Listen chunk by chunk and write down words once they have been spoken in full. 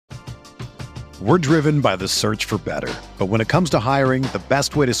We're driven by the search for better. But when it comes to hiring, the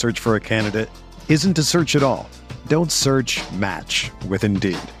best way to search for a candidate isn't to search at all. Don't search, match with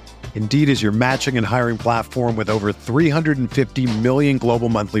Indeed. Indeed is your matching and hiring platform with over 350 million global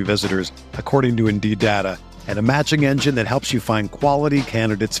monthly visitors, according to Indeed data, and a matching engine that helps you find quality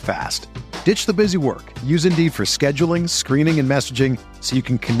candidates fast. Ditch the busy work. Use Indeed for scheduling, screening, and messaging so you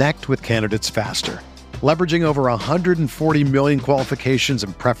can connect with candidates faster. Leveraging over 140 million qualifications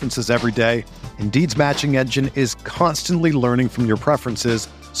and preferences every day, Indeed's matching engine is constantly learning from your preferences,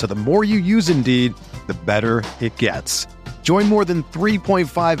 so the more you use Indeed, the better it gets. Join more than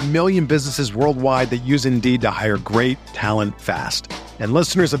 3.5 million businesses worldwide that use Indeed to hire great talent fast. And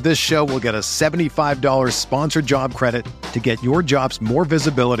listeners of this show will get a $75 sponsored job credit to get your jobs more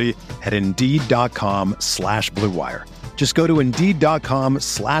visibility at Indeed.com/Blue Wire. Just go to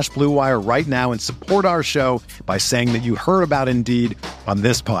Indeed.com/Blue Wire right now and support our show by saying that you heard about Indeed on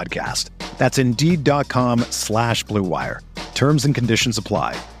this podcast. That's Indeed.com/Blue Wire. Terms and conditions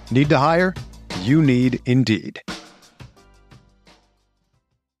apply. Need to hire? You need Indeed.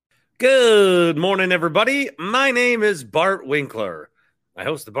 Good morning, everybody. My name is Bart Winkler. I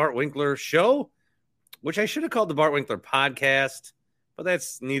host the Bart Winkler Show, which I should have called the Bart Winkler Podcast, but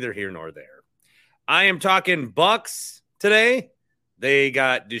that's neither here nor there. I am talking Bucks today. They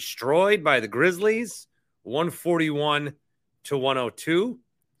got destroyed by the Grizzlies, 141-102.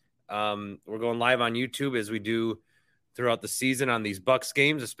 We're going live on YouTube as we do throughout the season on these Bucks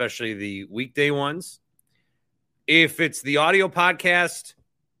games, especially the weekday ones. If it's the audio podcast,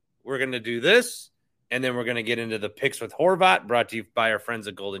 we're going to do this, and then we're going to get into the picks with Horvat, brought to you by our friends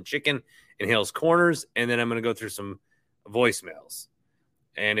at Golden Chicken in Hales Corners, and then I'm going to go through some voicemails.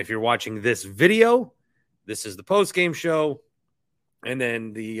 And if you're watching this video, this is the post-game show, and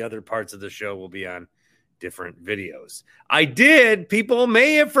then the other parts of the show will be on different videos. People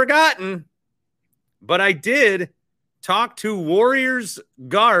may have forgotten, but I did talk to Warriors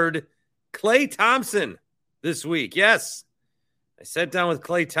guard Klay Thompson this week. Yes, I sat down with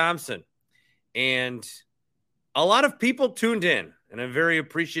Klay Thompson, and a lot of people tuned in, and I'm very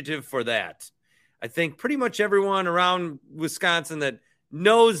appreciative for that. I think pretty much everyone around Wisconsin that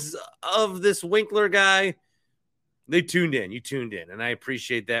knows of this Winkler guy, they tuned in. You tuned in, and I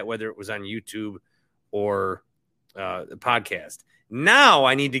appreciate that, whether it was on YouTube or the podcast. Now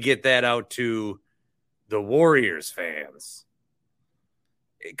I need to get that out to the Warriors fans.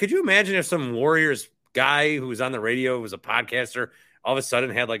 Could you imagine if some Warriors guy who was on the radio, was a podcaster, all of a sudden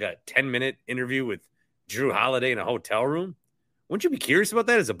had like a 10-minute interview with Drew Holiday in a hotel room? Wouldn't you be curious about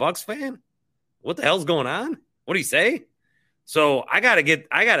that as a Bucks fan? What the hell's going on? What do you say? So I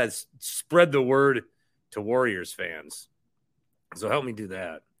gotta spread the word to Warriors fans. So help me do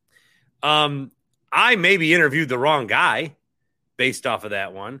that. I maybe interviewed the wrong guy based off of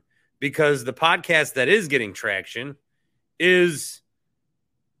that one, because the podcast that is getting traction is,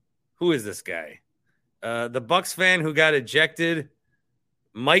 who is this guy? The Bucks fan who got ejected,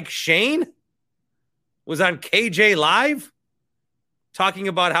 Mike Shane, was on KJ Live talking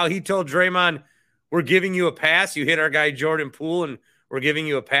about how he told Draymond, we're giving you a pass. You hit our guy Jordan Poole, and we're giving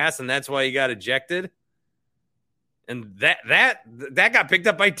you a pass, and that's why you got ejected. And that got picked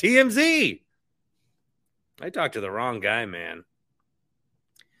up by TMZ. I talked to the wrong guy, man.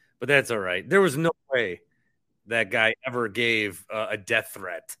 But that's all right. There was no way that guy ever gave a death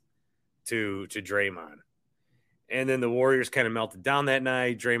threat to Draymond. And then the Warriors kind of melted down that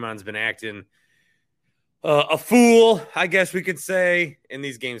night. Draymond's been acting a fool, I guess we could say, in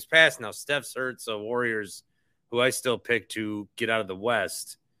these games past. Now Steph's hurt, so Warriors, who I still pick to get out of the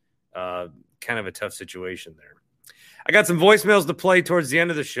West, kind of a tough situation there. I got some voicemails to play towards the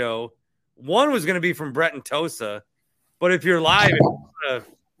end of the show. One was going to be from Brett and Tosa, but if you're live,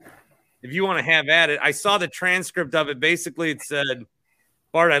 if you want to have at it, I saw the transcript of it. Basically, it said,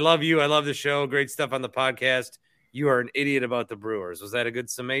 Bart, I love you. I love the show. Great stuff on the podcast. You are an idiot about the Brewers. Was that a good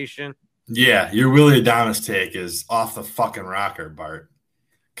summation? Yeah, your Willie Adames take is off the fucking rocker, Bart.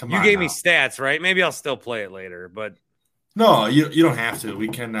 Come on. You gave me stats, right? Maybe I'll still play it later, but no, you don't have to. We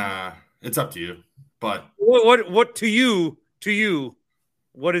can. It's up to you. But what to you?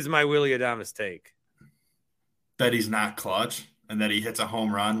 What is my Willie Adames take? That he's not clutch, and that he hits a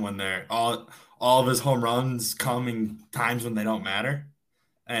home run when they're all of his home runs come in times when they don't matter.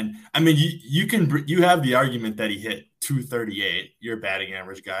 And I mean, you have the argument that he hit 238. You're a batting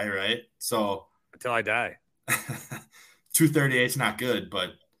average guy, right? So until I die, 238 is not good,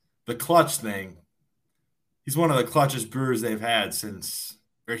 but the clutch thing, he's one of the clutchest Brewers they've had since,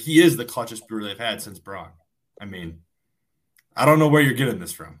 or he is the clutchest Brewer they've had since Braun. I mean, I don't know where you're getting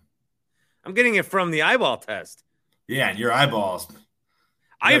this from. I'm getting it from the eyeball test. Yeah, and your eyeballs.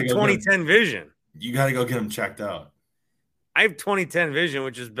 I have 20/10 vision. You got to go get them checked out. I have 20/10 vision,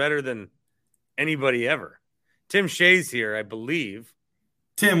 which is better than anybody ever. Tim Shea's here, I believe.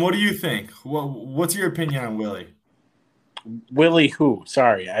 Tim, what do you think? What's your opinion on Willie? Willie who?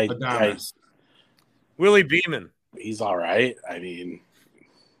 Sorry. Willie Beeman. He's all right. I mean,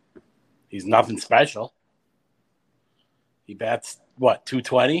 he's nothing special. He bats, what,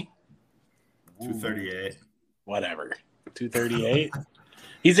 220? 238. Whatever. 238?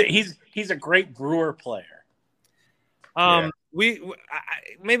 He's a great Brewer player.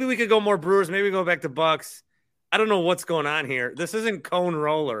 Maybe we could go more Brewers. Maybe go back to Bucks. I don't know what's going on here. This isn't Cone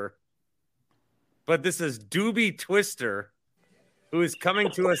Roller, but this is Doobie Twister, who is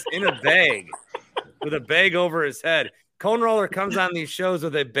coming to us in a bag with a bag over his head. Cone Roller comes on these shows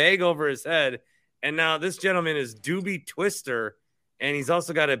with a bag over his head, and now this gentleman is Doobie Twister, and he's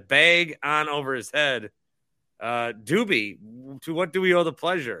also got a bag on over his head. Doobie, to what do we owe the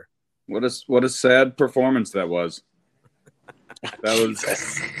pleasure? What a sad performance that was. That was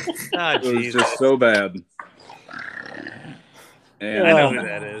it was just so bad. And I know who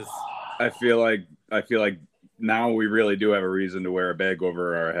that is. I feel like now we really do have a reason to wear a bag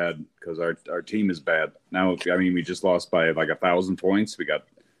over our head because our team is bad. Now, I mean, we just lost by like 1,000 points. We got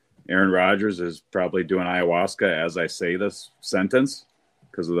Aaron Rodgers is probably doing ayahuasca as I say this sentence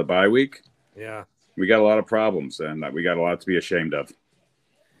because of the bye week. Yeah. We got a lot of problems, and we got a lot to be ashamed of.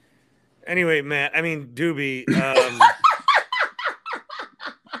 Anyway, Matt, I mean, Doobie.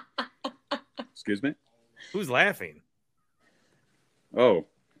 Excuse me? Who's laughing? Oh,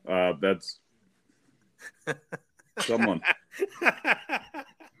 that's someone.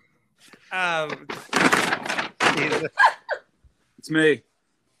 It's me.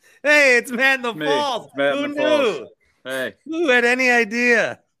 Hey, it's Matt in the Falls. Who knew? Falls. Hey. Who had any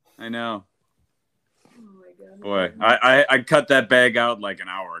idea? I know. Oh my God. Boy, I cut that bag out like an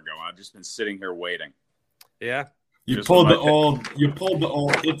hour ago. I've just been sitting here waiting. Yeah. You pulled the old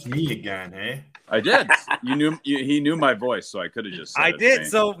it's me again, hey? I did. He knew my voice, so I could have just said I did.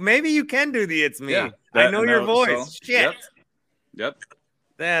 So maybe you can do the it's me. Yeah, I know your voice. So, shit. Yep.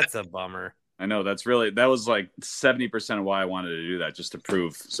 That's a bummer. I know. That was like 70% of why I wanted to do that, just to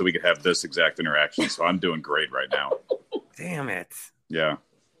prove so we could have this exact interaction. So I'm doing great right now. Damn it. Yeah.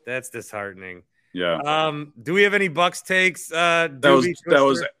 That's disheartening. Yeah. Do we have any Bucks takes?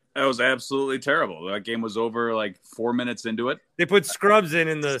 That was absolutely terrible. That game was over like 4 minutes into it. They put Scrubs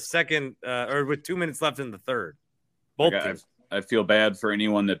in the second, or with 2 minutes left in the third. Both teams. I feel bad for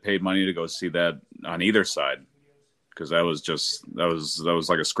anyone that paid money to go see that on either side, because that was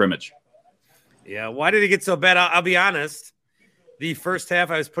like a scrimmage. Yeah. Why did it get so bad? I'll be honest. The first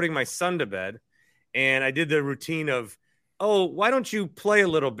half, I was putting my son to bed, and I did the routine of, why don't you play a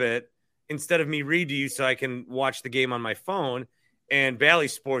little bit instead of me read to you so I can watch the game on my phone? And Bally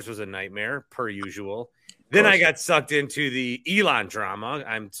Sports was a nightmare, per usual. Then I got sucked into the Elon drama.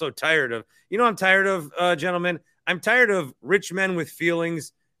 I'm so tired of, I'm tired of, gentlemen. I'm tired of rich men with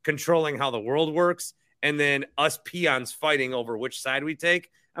feelings controlling how the world works, and then us peons fighting over which side we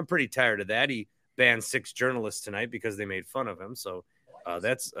take. I'm pretty tired of that. He banned 6 journalists tonight because they made fun of him. So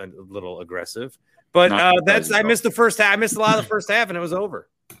that's a little aggressive. But I missed the first half. I missed a lot of the first half, and it was over.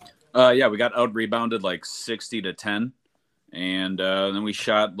 Yeah, we got out-rebounded like 60-10. And then we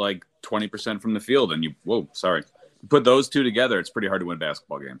shot like 20% from the field. And you put those two together, it's pretty hard to win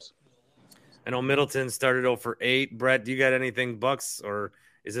basketball games. I know Middleton started 0 for 8. Brett, do you got anything Bucks, or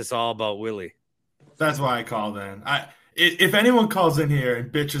is this all about Willie? That's why I called in. If anyone calls in here and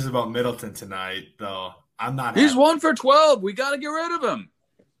bitches about Middleton tonight, though, I'm not. He's 1 for 12. We got to get rid of him.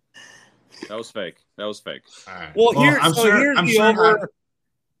 That was fake. All right.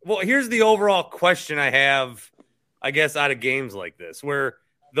 Here's the overall question I have, I guess, out of games like this, where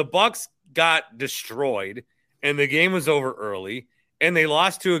the Bucks got destroyed and the game was over early and they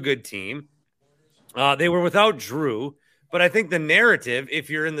lost to a good team. They were without Drew, but I think the narrative, if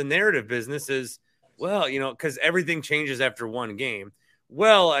you're in the narrative business, is, well, because everything changes after one game.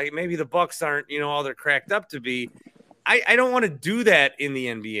 Well, maybe the Bucks aren't, all they're cracked up to be. I don't want to do that in the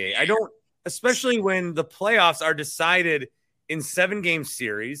NBA. I don't, especially when the playoffs are decided in 7-game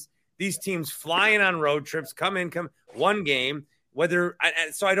series. These teams flying on road trips, come one game,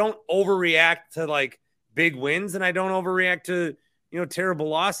 so I don't overreact to like big wins, and I don't overreact to, terrible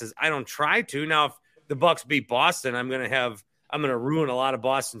losses. I don't try to. Now, if the Bucks beat Boston, I'm going to ruin a lot of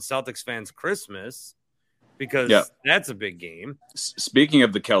Boston Celtics fans' Christmas, because that's a big game. Speaking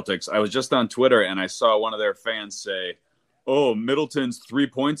of the Celtics, I was just on Twitter and I saw one of their fans say, "Oh, Middleton's 3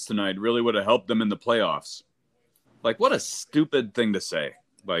 points tonight really would have helped them in the playoffs." Like, what a stupid thing to say.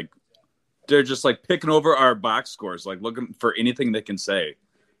 Like, they're just like picking over our box scores, like looking for anything they can say.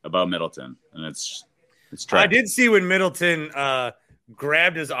 about Middleton, and it's I did see when Middleton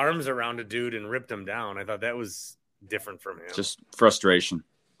grabbed his arms around a dude and ripped him down. I thought that was different from him. Just frustration.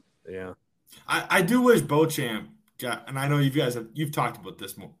 Yeah. I do wish Beauchamp got, and I know you've talked about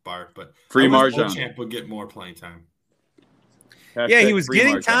this, Bart, but Free I wish Marjan. Beauchamp would get more playing time. Yeah, he was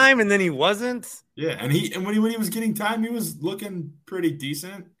getting time and then he wasn't. Yeah, and when he was getting time, he was looking pretty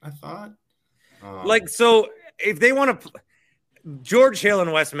decent, I thought. So if they want to, George Hill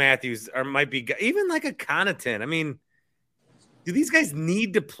and Wes Matthews might be even like a Connaughton. I mean, do these guys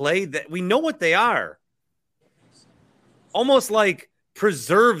need to play that? We know what they are. Almost like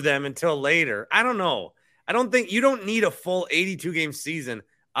preserve them until later. I don't know. I don't think you don't need a full 82 game season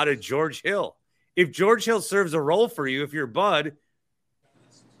out of George Hill. If George Hill serves a role for you, if you're Bud,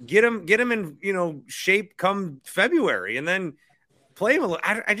 get him in shape come February and then play him a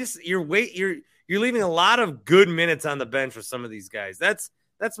little. You're leaving a lot of good minutes on the bench for some of these guys. That's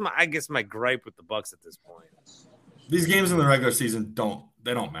my gripe with the Bucks at this point. These games in the regular season don't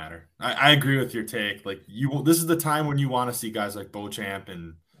matter. I agree with your take. Like this is the time when you want to see guys like Beauchamp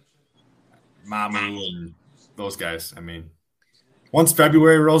and Mamu and those guys. I mean, once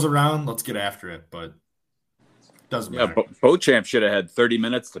February rolls around, let's get after it. But it doesn't matter. Yeah, Beauchamp should have had 30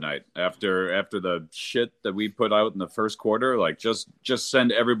 minutes tonight after the shit that we put out in the first quarter. Like just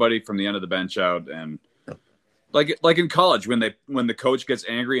send everybody from the end of the bench out, and like in college when the coach gets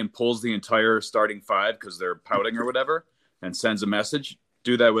angry and pulls the entire starting five because they're pouting or whatever and sends a message.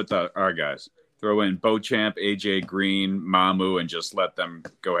 Do that with our guys. Throw in Beauchamp, AJ Green, Mamu, and just let them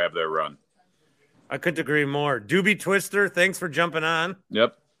go have their run. I couldn't agree more. Doobie Twister, thanks for jumping on.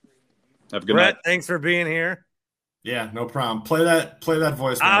 Yep. Have a good Brett, night. thanks for being here. Yeah, no problem. Play that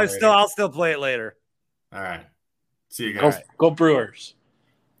voice. I'll still play it later. All right. See you guys. Go Brewers.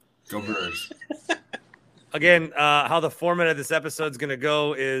 Go Brewers. Again, how the format of this episode is going to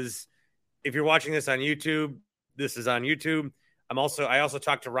go is if you're watching this on YouTube, this is on YouTube. I also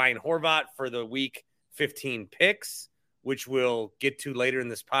talked to Ryan Horvat for the week 15 picks, which we'll get to later in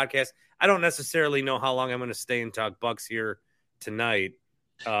this podcast. I don't necessarily know how long I'm going to stay and talk Bucks here tonight.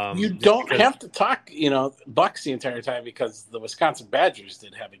 You don't have to talk, Bucks the entire time because the Wisconsin Badgers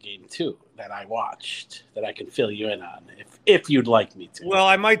did have a game too that I watched that I can fill you in on if you'd like me to. Well,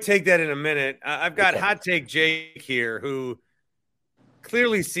 I might take that in a minute. I've got Hot Take Jake here, who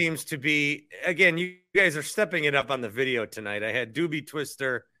clearly seems to be, again, you guys are stepping it up on the video tonight. I had Doobie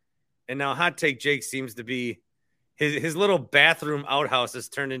Twister, and now Hot Take Jake seems to be his little bathroom outhouse has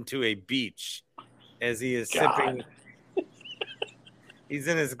turned into a beach as he is sipping. He's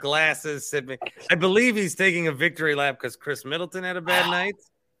in his glasses sipping. I believe he's taking a victory lap because Chris Middleton had a bad night.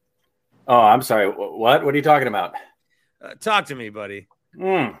 Oh, I'm sorry. What are you talking about? Talk to me, buddy.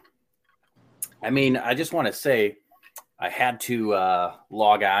 I mean, I just want to say I had to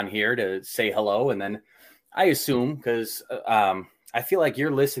log on here to say hello. And then I assume because I feel like your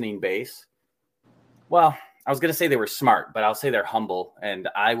listening base, well, I was going to say they were smart, but I'll say they're humble. And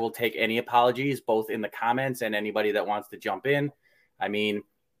I will take any apologies, both in the comments and anybody that wants to jump in. I mean,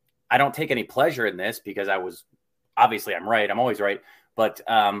 I don't take any pleasure in this because obviously I'm right. I'm always right. But,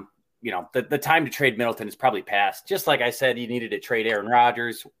 the time to trade Middleton is probably past. Just like I said, you needed to trade Aaron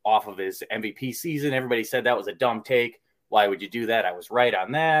Rodgers off of his MVP season. Everybody said that was a dumb take. Why would you do that? I was right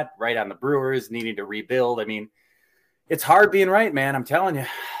on that, right on the Brewers needing to rebuild. I mean, it's hard being right, man. I'm telling you.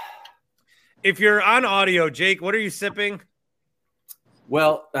 If you're on audio, Jake, what are you sipping?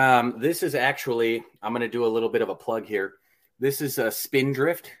 Well, this is actually, I'm going to do a little bit of a plug here. This is a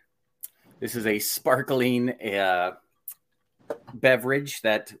Spindrift. This is a sparkling beverage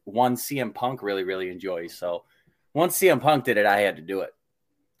that one CM Punk really, really enjoys. So once CM Punk did it, I had to do it.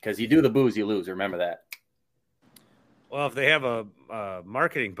 Because you do the booze, you lose. Remember that. Well, if they have a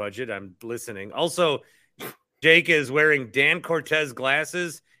marketing budget, I'm listening. Also, Jake is wearing Dan Cortez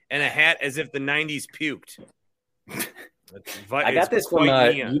glasses and a hat as if the 90s puked. I got this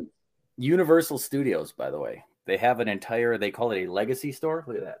from Universal Studios, by the way. They have an entire, they call it a legacy store.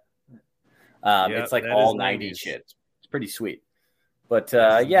 Look at that. It's like all 90s shit. It's pretty sweet. But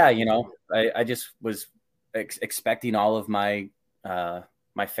I just was expecting all of my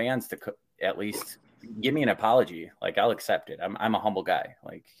my fans to at least give me an apology. Like, I'll accept it. I'm a humble guy.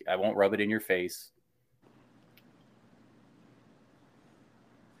 Like, I won't rub it in your face.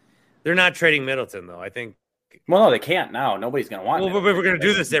 They're not trading Middleton, though. I think. Well, no, they can't now. Nobody's going to want him. But we're going to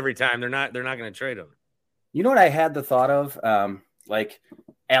do this every time. They're not going to trade him. You know what I had the thought of? Like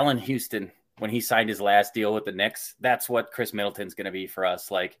Allen Houston, when he signed his last deal with the Knicks, that's what Chris Middleton's going to be for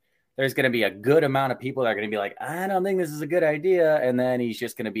us. Like, there's going to be a good amount of people that are going to be like, I don't think this is a good idea. And then he's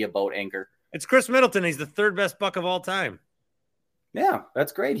just going to be a boat anchor. It's Chris Middleton. He's the third best Buck of all time. Yeah,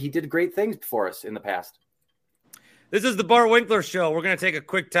 that's great. He did great things for us in the past. This is the Bart Winkler Show. We're going to take a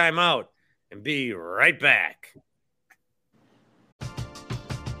quick time out and be right back.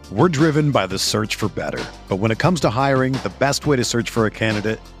 We're driven by the search for better. But when it comes to hiring, the best way to search for a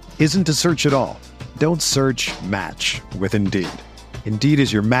candidate isn't to search at all. Don't search, match with Indeed. Indeed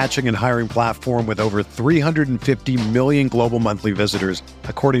is your matching and hiring platform with over 350 million global monthly visitors,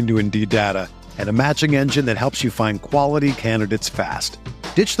 according to Indeed data, and a matching engine that helps you find quality candidates fast.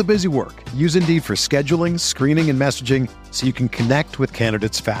 Ditch the busy work. Use Indeed for scheduling, screening, and messaging so you can connect with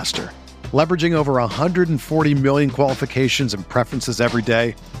candidates faster. Leveraging over 140 million qualifications and preferences every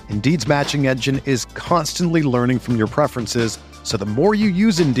day, Indeed's matching engine is constantly learning from your preferences, so the more you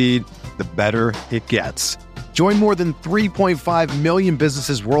use Indeed, the better it gets. Join more than 3.5 million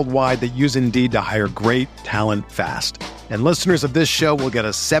businesses worldwide that use Indeed to hire great talent fast. And listeners of this show will get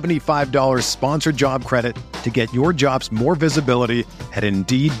a $75 sponsored job credit to get your jobs more visibility at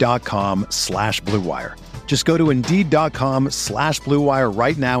Indeed.com/Blue Wire. Just go to Indeed.com/Blue Wire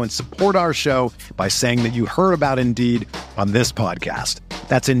right now and support our show by saying that you heard about Indeed on this podcast.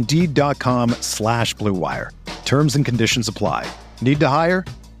 That's Indeed.com/Blue Wire. Terms and conditions apply. Need to hire?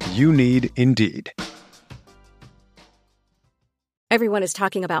 You need Indeed. Everyone is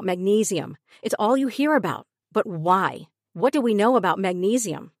talking about magnesium. It's all you hear about. But why? What do we know about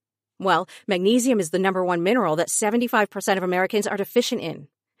magnesium? Well, magnesium is the number one mineral that 75% of Americans are deficient in.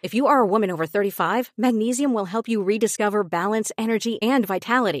 If you are a woman over 35, magnesium will help you rediscover balance, energy, and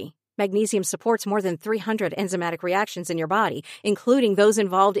vitality. Magnesium supports more than 300 enzymatic reactions in your body, including those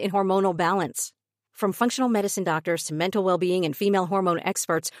involved in hormonal balance. From functional medicine doctors to mental well-being and female hormone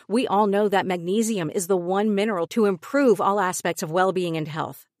experts, we all know that magnesium is the one mineral to improve all aspects of well-being and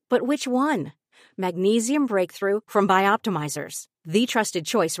health. But which one? Magnesium Breakthrough from Bioptimizers, the trusted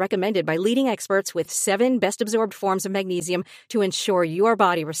choice recommended by leading experts with 7 best-absorbed forms of magnesium to ensure your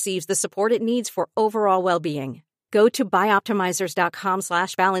body receives the support it needs for overall well-being. Go to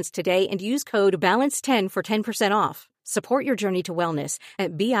bioptimizers.com/balance today and use code BALANCE10 for 10% off. Support your journey to wellness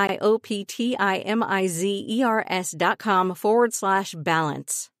at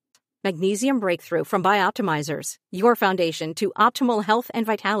bioptimizers.com/balance. Magnesium Breakthrough from Bioptimizers, your foundation to optimal health and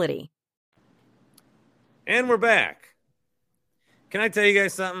vitality. And we're back. Can I tell you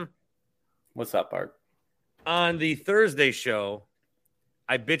guys something? What's up, Bart? On the Thursday show,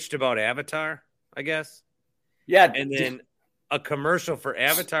 I bitched about Avatar, I guess. Yeah. And then a commercial for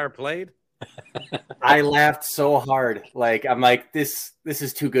Avatar played. I laughed so hard. Like, I'm like, this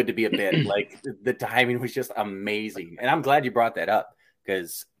is too good to be a bit. Like, the timing was just amazing. And I'm glad you brought that up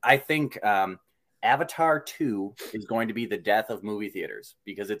because I think Avatar 2 is going to be the death of movie theaters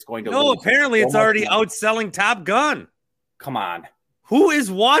because it's going to. No, apparently it's already outselling Top Gun. Come on. Who is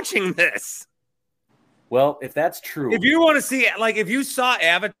watching this? Well, if that's true. If you want to see, like, if you saw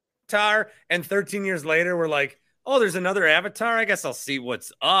Avatar and 13 years later we're like, oh, there's another Avatar, I guess I'll see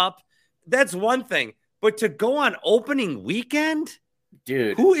what's up. That's one thing. But to go on opening weekend?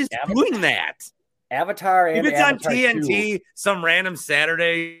 Dude. Who is doing that? Avatar and if it's Avatar on TNT 2, some random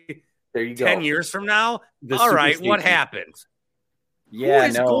Saturday there you go. 10 years from now, The all right, Superstation. what happened? Yeah, Who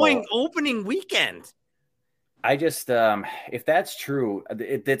is going opening weekend? I just, if that's true,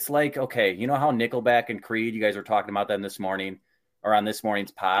 it's like, okay, you know how Nickelback and Creed, you guys were talking about them this morning or on this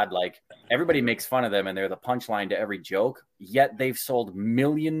morning's pod, like everybody makes fun of them and they're the punchline to every joke, yet they've sold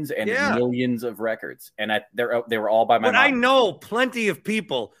millions and millions of records. And they were all by my mom. I know plenty of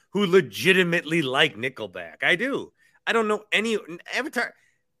people who legitimately like Nickelback. I do. I don't know any Avatar.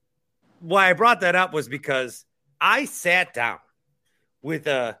 Why I brought that up was because I sat down with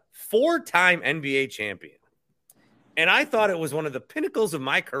a 4-time NBA champion. And I thought it was one of the pinnacles of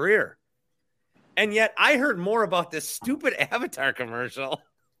my career. And yet I heard more about this stupid Avatar commercial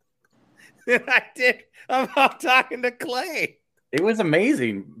than I did about talking to Clay. It was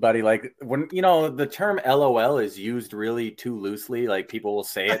amazing, buddy. Like when, the term LOL is used really too loosely. Like people will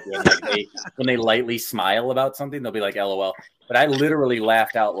say it when they lightly smile about something, they'll be like LOL. But I literally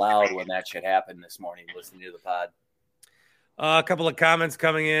laughed out loud when that shit happened this morning, listening to the pod. A couple of comments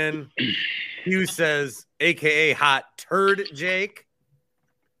coming in. Hugh says, AKA hot turd, Jake.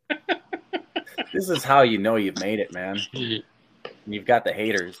 This is how you know you've made it, man. You've got the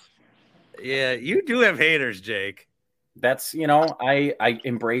haters. Yeah, you do have haters, Jake. That's, I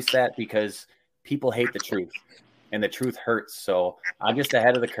embrace that because people hate the truth and the truth hurts. So I'm just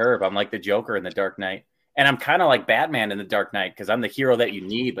ahead of the curve. I'm like the Joker in the Dark Knight. And I'm kind of like Batman in the Dark Knight because I'm the hero that you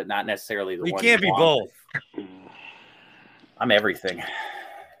need, but not necessarily the one. You can't be both. I'm everything.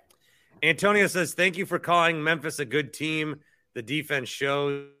 Antonio says, thank you for calling Memphis a good team. The defense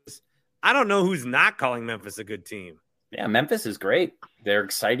shows. I don't know who's not calling Memphis a good team. Yeah, Memphis is great. They're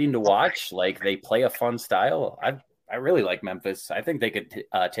exciting to watch. Like, they play a fun style. I really like Memphis. I think they could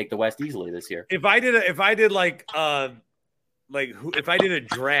take the West easily this year. If I did a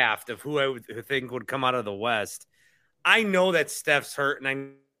draft of who I would think would come out of the West, I know that Steph's hurt, and I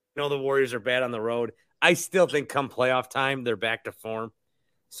know the Warriors are bad on the road. I still think come playoff time, they're back to form.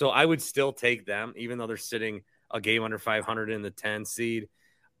 So I would still take them, even though they're sitting a game under 500 in the 10 seed.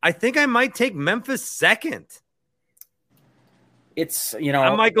 I think I might take Memphis second. It's,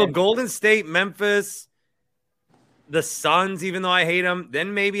 I might go Golden State, Memphis, the Suns, even though I hate them.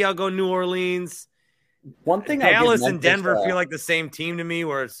 Then maybe I'll go New Orleans. One thing, Dallas and Denver feel like the same team to me,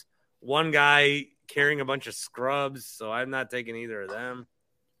 where it's one guy carrying a bunch of scrubs. So I'm not taking either of them.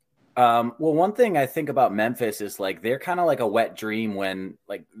 Well, one thing I think about Memphis is like they're kind of like a wet dream when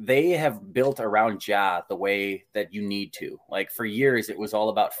like they have built around Ja the way that you need to. Like for years, it was all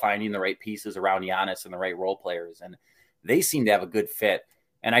about finding the right pieces around Giannis and the right role players, and they seem to have a good fit.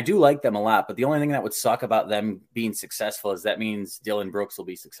 And I do like them a lot, but the only thing that would suck about them being successful is that means Dylan Brooks will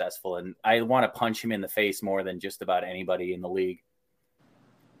be successful, and I want to punch him in the face more than just about anybody in the league.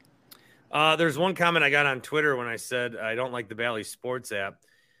 There's one comment I got on Twitter when I said I don't like the Bally Sports app.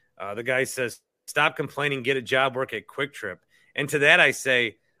 The guy says, stop complaining, get a job, work at Quick Trip. And to that I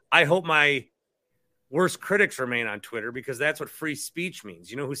say, I hope my worst critics remain on Twitter, because that's what free speech means.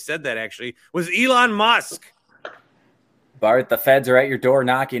 You know who said that actually? Was Elon Musk. Bart, the feds are at your door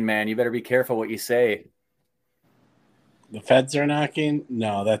knocking, man. You better be careful what you say. The feds are knocking?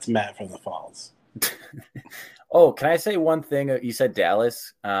 No, that's Matt from the Falls. Oh, can I say one thing? You said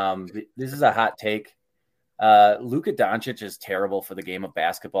Dallas. This is a hot take. Luka Doncic is terrible for the game of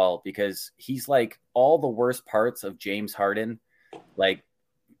basketball because he's like all the worst parts of James Harden. Like,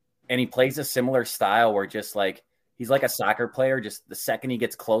 and he plays a similar style where just like he's like a soccer player. Just the second he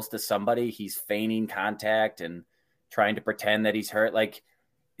gets close to somebody, he's feigning contact and trying to pretend that he's hurt. Like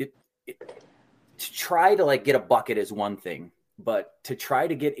to try to like get a bucket is one thing, but to try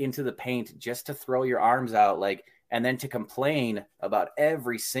to get into the paint just to throw your arms out, like, and then to complain about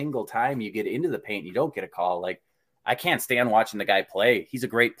every single time you get into the paint, you don't get a call. Like, I can't stand watching the guy play. He's a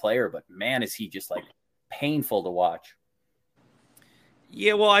great player, but man, is he just like painful to watch.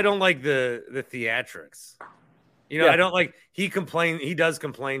 Yeah, well, I don't like the theatrics. I don't like he does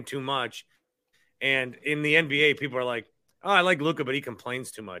complain too much. And in the NBA, people are like, oh, I like Luka, but he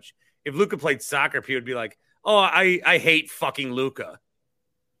complains too much. If Luka played soccer, people would be like, oh, I hate fucking Luka.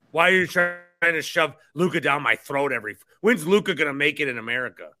 Why are you trying to shove Luka down my throat when's Luka going to make it in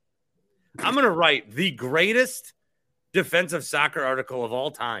America? I'm going to write the greatest defensive soccer article of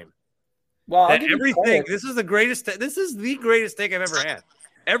all time. Well, this is the greatest take I've ever had.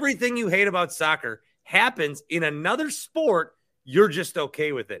 Everything you hate about soccer happens in another sport. You're just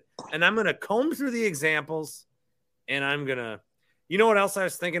okay with it. And I'm going to comb through the examples, and I'm going to, you know what else I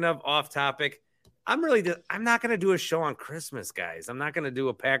was thinking of off topic? I'm not going to do a show on Christmas, guys. I'm not going to do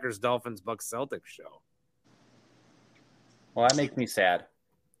a Packers, Dolphins, Bucks, Celtics show. Well, that makes me sad.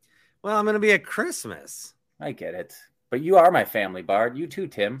 Well, I'm going to be at Christmas. I get it. But you are my family, Bard. You too,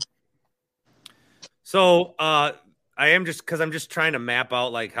 Tim. So I am because I'm just trying to map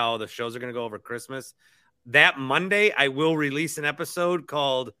out like how the shows are going to go over Christmas. That Monday, I will release an episode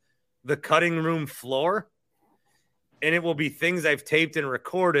called The Cutting Room Floor. And it will be things I've taped and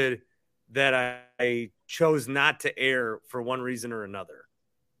recorded that I chose not to air for one reason or another.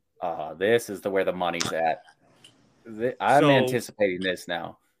 This is where the money's at. I'm anticipating this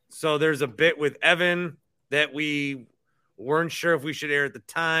now. So there's a bit with Evan that we weren't sure if we should air at the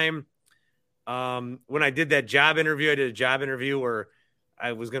time. When I did that job interview, I did a job interview where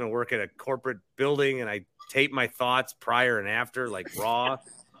I was going to work at a corporate building, and I taped my thoughts prior and after, like raw.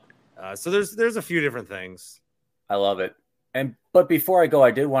 So there's a few different things. I love it. But before I go,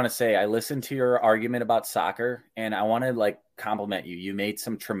 I did want to say I listened to your argument about soccer, and I want to compliment you. You made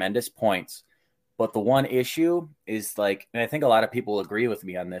some tremendous points, but the one issue is and I think a lot of people agree with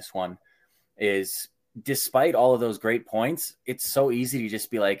me on this one, is despite all of those great points, it's so easy to just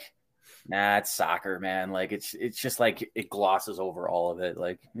be like, nah, it's soccer, man. Like it's just like it glosses over all of it.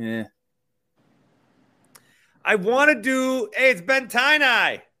 I want to do. Hey, it's Ben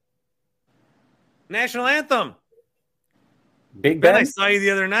Tainai. National anthem. Big Ben. I saw you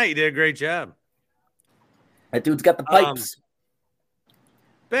the other night. You did a great job. That dude's got the pipes.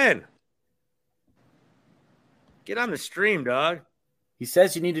 Ben, get on the stream, dog. He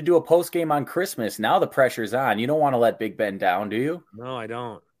says you need to do a post game on Christmas. Now the pressure's on. You don't want to let Big Ben down, do you? No, I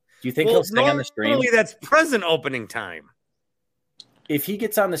don't. Do you think he'll stay on the stream? Normally that's present opening time. If he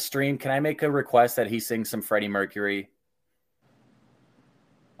gets on the stream, can I make a request that he sing some Freddie Mercury?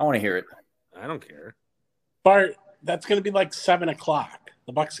 I want to hear it. I don't care. Bart, That's going to be like 7 o'clock.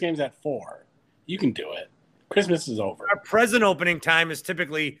 The Bucks game's at 4. You can do it. Christmas is over. Our present opening time is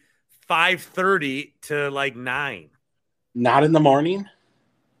typically 5:30 to like 9. Not in the morning?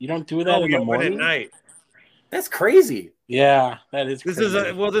 You don't do that in the morning? At night. That's crazy. Yeah, that is crazy.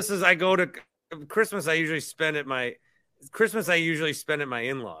 I go to Christmas. I usually spend at my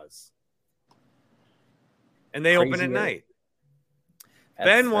in-laws. And they open at night.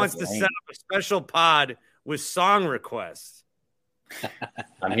 Ben wants to set up a special pod with song requests.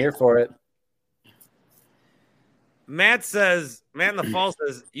 I'm here for it. Matt in the fall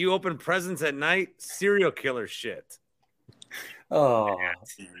says, you open presents at night? Serial killer shit. Oh,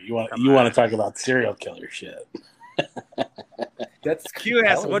 you want to talk about serial killer shit? That's Q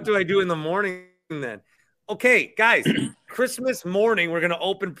asks, what do I do in the morning then? Okay, guys, Christmas morning, we're going to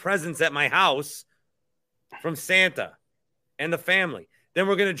open presents at my house from Santa and the family. Then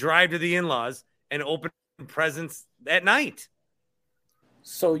we're going to drive to the in-laws and open presents at night.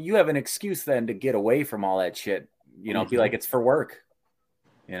 So you have an excuse then to get away from all that shit. You know, be like, it's for work,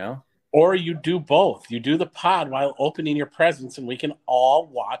 you know? Or you do both. You do the pod while opening your presents, and we can all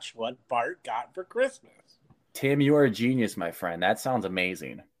watch what Bart got for Christmas. Tim, you are a genius, my friend. That sounds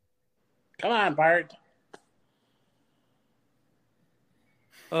amazing. Come on, Bart.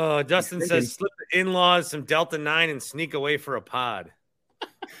 Dustin says, slip the in-laws some Delta 9 and sneak away for a pod.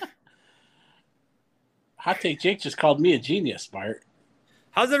 Hot Take Jake just called me a genius, Bart.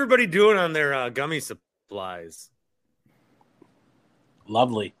 How's everybody doing on their gummy supplies?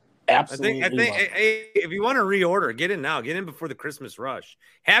 Lovely. Absolutely. I think hey, if you want to reorder, get in now. Get in before the Christmas rush.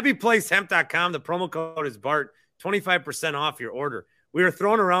 HappyPlaceHemp.com. The promo code is BART. 25% off your order. We were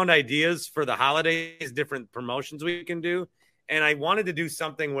throwing around ideas for the holidays, different promotions we can do. And I wanted to do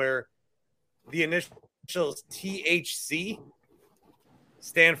something where the initials THC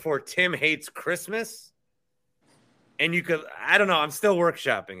stand for Tim Hates Christmas. And you could, I don't know, I'm still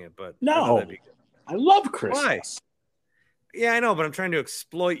workshopping it, but no, I love Christmas. Why? Yeah, I know, but I'm trying to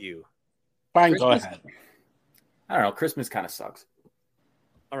exploit you. Fine, go ahead. I don't know. Christmas kind of sucks.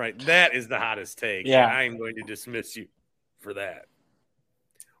 All right, that is the hottest take. Yeah. I am going to dismiss you for that.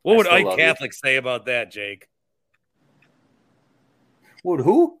 What would Ike Catholic say about that, Jake? Would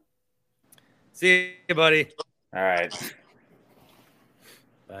who? See you, buddy. All right.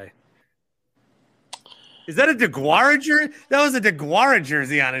 Bye. Is that a DeGuara jersey? That was a DeGuara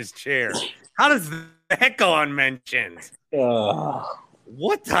jersey on his chair. How does that go unmentioned?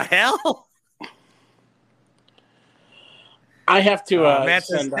 What the hell? I have to. Matt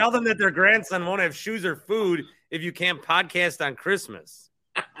says, tell them that their grandson won't have shoes or food if you can't podcast on Christmas.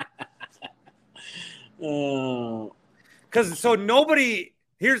 Because so nobody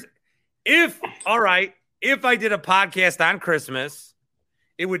here's if I did a podcast on Christmas,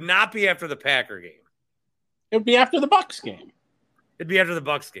 it would not be after the Packer game. It would be after the Bucks game. It'd be after the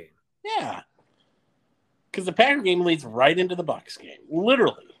Bucks game. Yeah. Because the Packer game leads right into the Bucks game.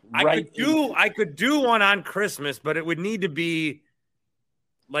 Literally. I could do one on Christmas, but it would need to be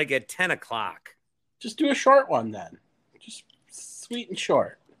like at 10 o'clock. Just do a short one then. Just sweet and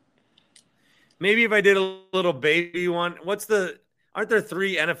short. Maybe if I did a little baby one. Aren't there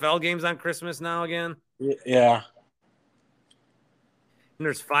 3 NFL games on Christmas now again? Yeah. And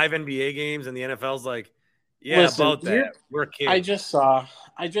there's 5 NBA games, and the NFL's like, yeah, listen, about that. We're kids. I just saw,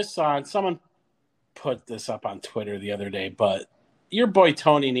 and someone put this up on Twitter the other day, but your boy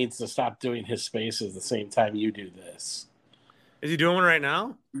Tony needs to stop doing his spaces the same time you do this. Is he doing one right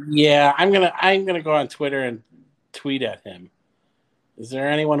now? Yeah, I'm gonna go on Twitter and tweet at him. Is there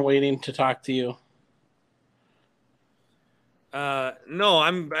anyone waiting to talk to you? No,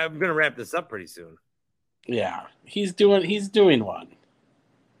 I'm gonna wrap this up pretty soon. Yeah, he's doing one.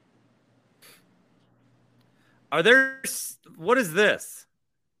 What is this?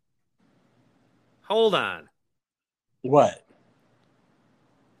 Hold on. What?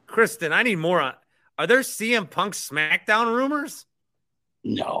 Kristen, I need more on. Are there CM Punk SmackDown rumors?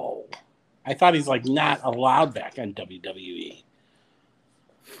 No. I thought he's like not allowed back on WWE.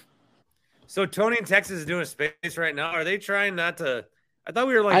 So Tony in Texas is doing a space right now. Are they trying not to? I thought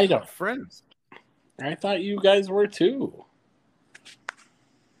we were like friends. I thought you guys were too.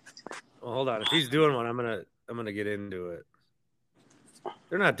 Well, hold on. If he's doing one, I'm gonna get into it.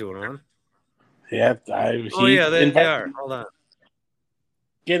 They're not doing one. Yeah, they are. Hold on.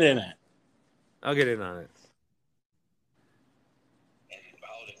 Get in it. I'll get in on it.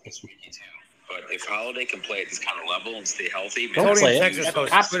 But if Holiday can play at this kind of level and stay healthy, don't play it. Texas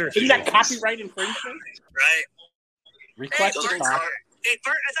Isn't that copyright infringement? Right. Request to talk. Hey,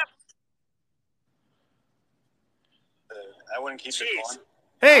 Bert, I wouldn't keep it going.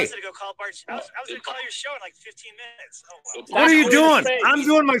 Hey, I was gonna go call Bart. I was gonna call your show in like 15 minutes. Oh, well. what are you doing? I'm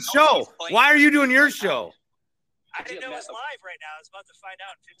doing my show. Why are you doing your show? I didn't know it was live right now. I was about to find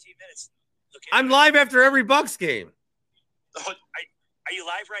out in 15 minutes. I'm live after every Bucks game. Are you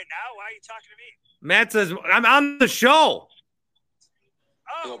live right now? Why are you talking to me? Matt says I'm on the show.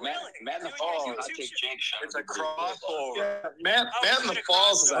 Oh, really? Matt in the Falls. It's a crossover. Yeah, Matt in the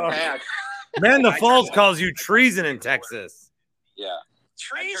Falls is a hack. Matt in the Falls calls you treason in Texas. Yeah.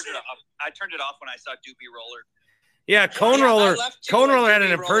 Treason. I turned it off when I saw Doobie Roller. Yeah, Cone Roller had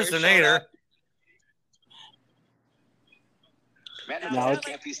an impersonator. Matt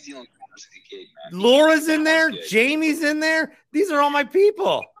can't be stealing. Laura's in there. Jamie's in there. These are all my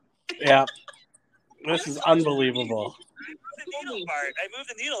people. Yeah. This is unbelievable. I moved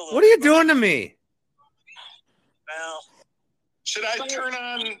the needle a little. What are you doing to me? Well, should I turn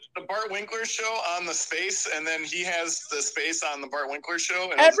on the Bart Winkler show on the space, and then he has the space on the Bart Winkler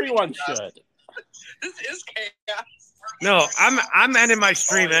show? And everyone should. This is chaos. No, I'm ending my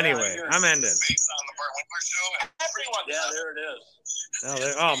stream anyway. I'm ending. Space on the Bart Winkler show. Everyone. Yeah, there it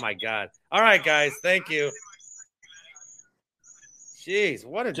is. Oh my God! All right, guys, thank you. Jeez,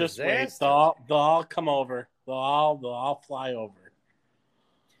 what a just disaster! Wait, they'll all come over. They'll all fly over.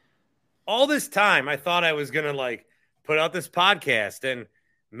 All this time, I thought I was gonna like put out this podcast, and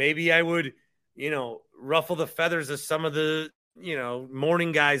maybe I would, ruffle the feathers of some of the,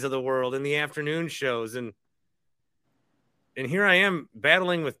 morning guys of the world in the afternoon shows, and here I am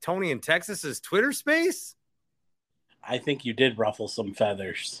battling with Tony in Texas's Twitter space. I think you did ruffle some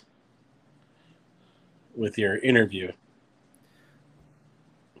feathers with your interview.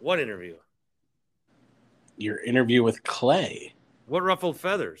 What interview? Your interview with Clay. What ruffled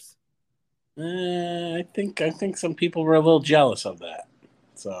feathers? I think some people were a little jealous of that.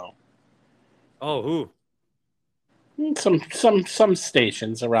 So. Oh, who? Some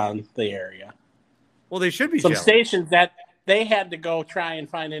stations around the area. Well, they should be some jealous. Stations that they had to go try and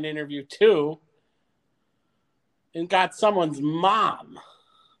find an interview too. And got someone's mom.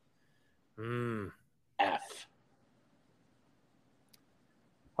 F.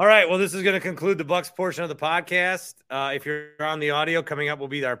 All right. Well, this is going to conclude the Bucks portion of the podcast. If you're on the audio, coming up will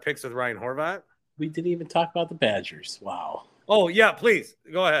be our picks with Ryan Horvat. We didn't even talk about the Badgers. Wow. Oh, yeah. Please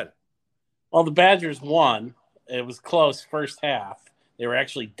go ahead. Well, the Badgers won. It was close first half. They were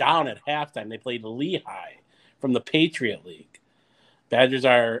actually down at halftime. They played Lehigh from the Patriot League. Badgers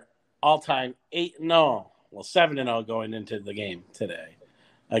are all-time 8-0. Well, 7-0 going into the game today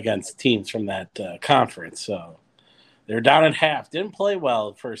against teams from that conference. So they're down at half. Didn't play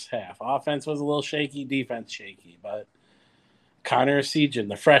well the first half. Offense was a little shaky, defense shaky. But Connor Sejan,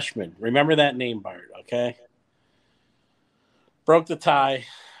 the freshman, remember that name, Bart, okay? Broke the tie,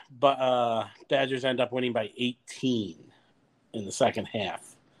 but Badgers end up winning by 18 in the second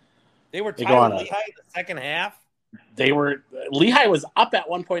half. They were tied with Lehigh in the second half? Lehigh was up at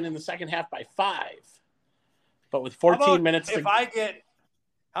one point in the second half by 5. But with 14 minutes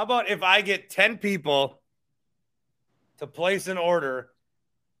how about if I get 10 people to place an order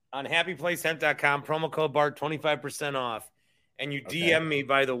on happyplacehemp.com, promo code BART, 25% off, and you DM me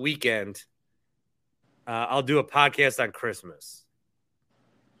by the weekend, I'll do a podcast on Christmas.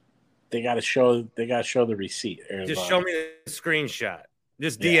 They got to show the receipt. Just show me the screenshot.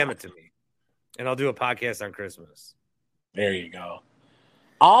 Just DM it to me, and I'll do a podcast on Christmas. There you go.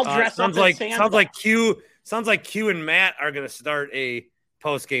 All dressed up as Santa. Sounds like Q and Matt are going to start a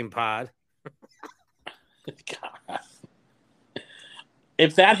post-game pod. God.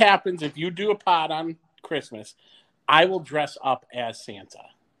 If that happens, if you do a pod on Christmas, I will dress up as Santa.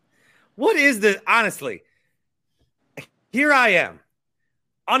 What is this? Honestly, here I am,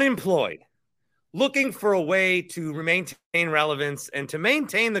 unemployed, looking for a way to maintain relevance and to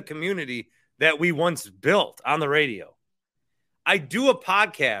maintain the community that we once built on the radio. I do a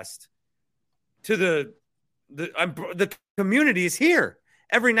podcast to the community is here.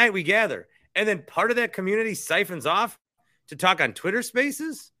 Every night we gather. And then part of that community siphons off to talk on Twitter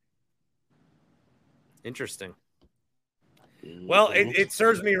Spaces. Interesting. Well, it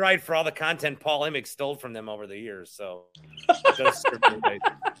serves me right for all the content Paul Emick stole from them over the years. So it does serve me right.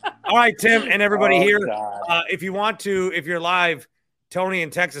 All right, Tim and everybody here. If you want to, if you're live, Tony in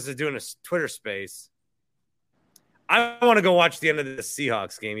Texas is doing a Twitter Space. I want to go watch the end of the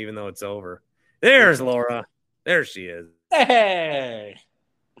Seahawks game, even though it's over. There's Laura. There she is. Hey.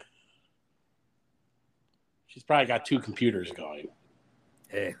 She's probably got 2 computers going.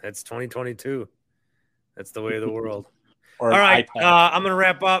 Hey, that's 2022. That's the way of the world. All right. I'm going to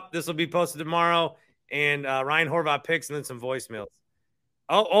wrap up. This will be posted tomorrow. And Ryan Horvat picks and then some voicemails.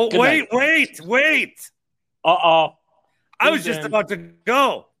 Wait. Uh-oh. I was just about to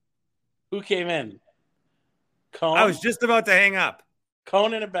go. Who came in? Cone? I was just about to hang up.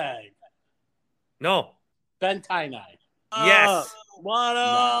 Cone in a bag. No. Ben Tynai. Yes. What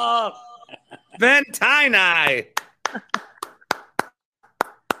up? Ben Tynai.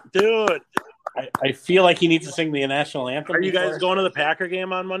 Dude, I feel like he needs to sing the national anthem. Are you guys going to the Packer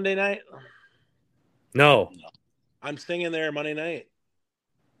game on Monday night? No. I'm singing there Monday night.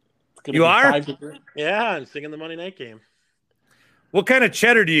 You are? Yeah, I'm singing the Monday night game. What kind of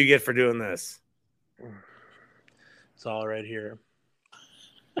cheddar do you get for doing this? It's all right here.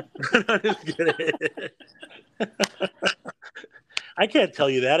 I'm just kidding. I can't tell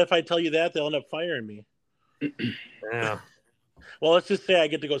you that. If I tell you that, they'll end up firing me. Yeah. Well, let's just say I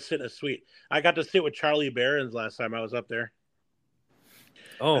get to go sit in a suite. I got to sit with Charlie Barons last time I was up there.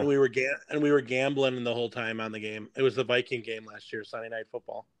 Oh. And we were gambling the whole time on the game. It was the Viking game last year, Sunday Night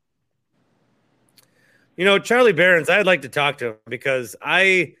Football. You know, Charlie Barons, I'd like to talk to him because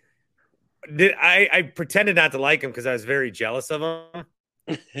I pretended not to like him because I was very jealous of him.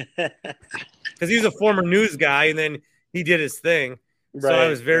 Because he's a former news guy, and then he did his thing. So I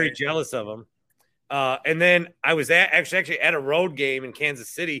was very jealous of him. And then I was actually at a road game in Kansas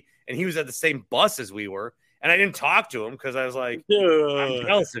City, and he was at the same bus as we were. And I didn't talk to him because I was like, I'm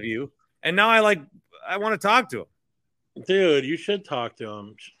jealous of you. And now I want to talk to him. Dude, you should talk to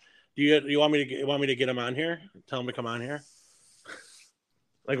him. Do you want me to get him on here? Tell him to come on here?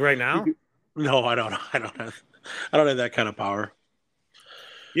 Like right now? No, I don't have that kind of power.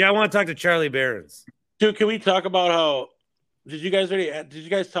 Yeah, I want to talk to Charlie Barons. Dude, can we talk about how did you guys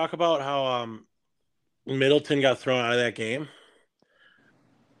talk about how Middleton got thrown out of that game?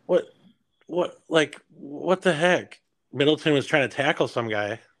 What the heck? Middleton was trying to tackle some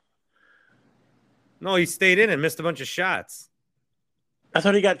guy. No, he stayed in and missed a bunch of shots. I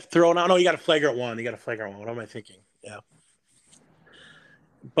thought he got thrown out. No, he got a flagrant one. What am I thinking? Yeah.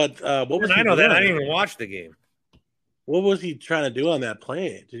 But what was I know that. I didn't even watch the game. What was he trying to do on that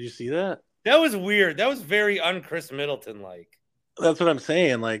play? Did you see that? That was weird. That was very un-Chris Middleton-like. That's what I'm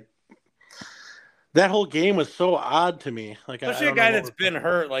saying. Like, that whole game was so odd to me. Like, especially a guy that's been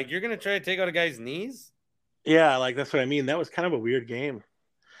hurt. Like, you're going to try to take out a guy's knees? Yeah, like, that's what I mean. That was kind of a weird game.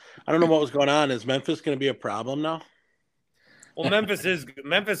 I don't know what was going on. Is Memphis going to be a problem now? Well,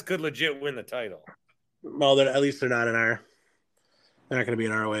 Memphis could legit win the title. Well, at least they're not going to be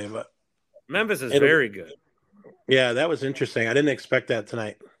in our way, but Memphis is very good. Yeah, that was interesting. I didn't expect that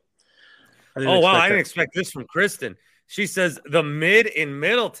tonight. I didn't expect this from Kristen. She says the mid in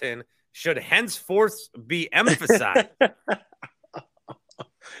Middleton should henceforth be emphasized.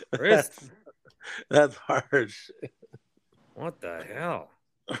 That's harsh. What the hell?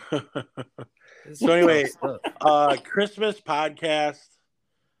 So anyway, Christmas podcast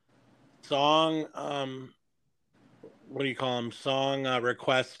song. What do you call them? Song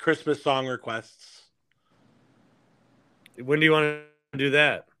requests. Christmas song requests. When do you want to do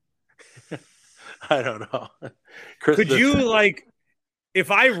that? I don't know. Could you,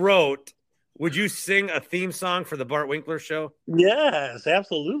 if I wrote, would you sing a theme song for the Bart Winkler show? Yes,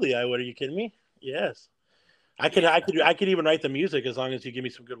 absolutely. I would. Are you kidding me? Yes. I could even write the music as long as you give me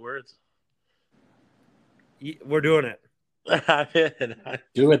some good words. We're doing it.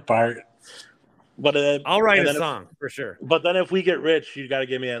 Do it, Bart. But I'll write a song for sure. But then if we get rich, you got to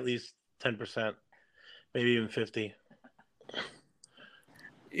give me at least 10%, maybe even 50%.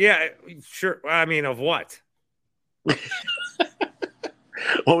 Yeah, sure. I mean, of what? When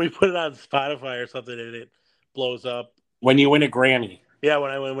we put it on Spotify or something, and it blows up. When you win a Grammy. Yeah,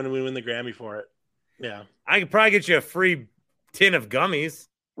 when we win the Grammy for it. Yeah. I could probably get you a free tin of gummies.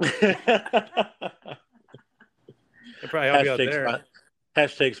 I'd probably help you out there.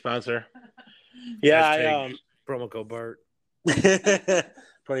 Hashtag sponsor. Yeah, hashtag promo code Bart.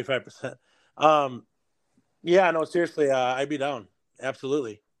 25%. Yeah, no, seriously, I'd be down.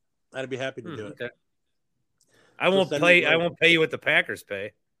 Absolutely. I'd be happy to do it. Okay. I won't pay you what the Packers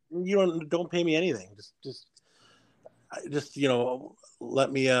pay. You don't pay me anything. Just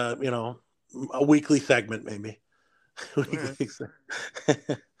let me a weekly segment maybe.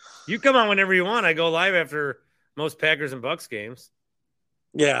 You come on whenever you want. I go live after most Packers and Bucks games.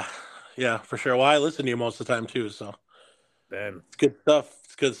 Yeah, for sure. Well, I listen to you most of the time too, so Ben. It's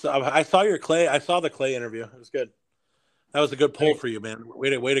good stuff. I saw the Clay interview. It was good. That was a good poll for you, man.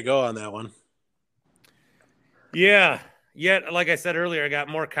 Way to go on that one. Yeah. Yet, like I said earlier, I got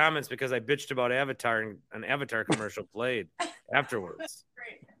more comments because I bitched about Avatar and an Avatar commercial played afterwards.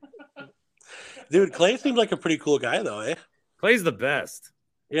 Dude, Clay seemed like a pretty cool guy, though, eh? Clay's the best.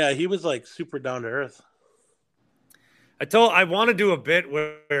 Yeah, he was like super down to earth. I want to do a bit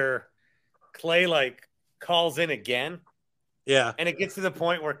where Clay calls in again Yeah. And it gets to the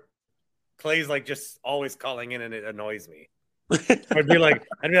point where Clay's like just always calling in and it annoys me. I'd be like,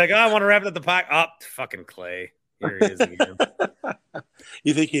 oh, I want to wrap it at the pot. Oh, fucking Clay. Here he is again.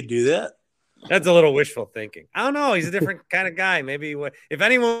 You think he'd do that? That's a little wishful thinking. I don't know. He's a different kind of guy. Maybe he would. If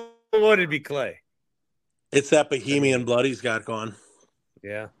anyone would, it'd be Clay. It's that bohemian blood he's got going.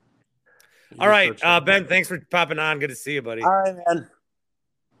 Yeah. All right, Ben, thanks for popping on. Good to see you, buddy. All right, man.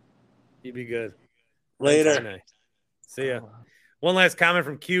 You be good. Later. See ya. One last comment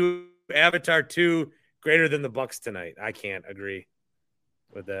from Q. Avatar 2 greater than the Bucks tonight. I can't agree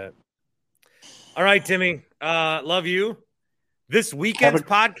with that. All right, Timmy. Love you. This weekend's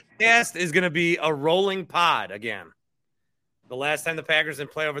podcast is going to be a rolling pod again. The last time the Packers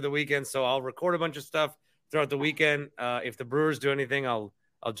didn't play over the weekend, so I'll record a bunch of stuff throughout the weekend. If the Brewers do anything, I'll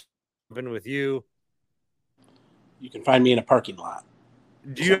jump in with you. You can find me in a parking lot.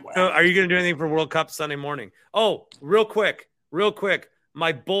 Are you going to do anything for World Cup Sunday morning? Oh, real quick.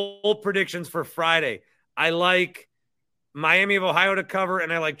 My bold predictions for Friday. I like Miami of Ohio to cover,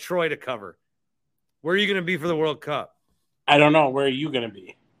 and I like Troy to cover. Where are you going to be for the World Cup? I don't know. Where are you going to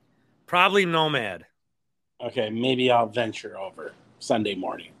be? Probably Nomad. Okay, maybe I'll venture over Sunday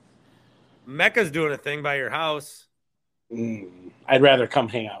morning. Mecca's doing a thing by your house. I'd rather come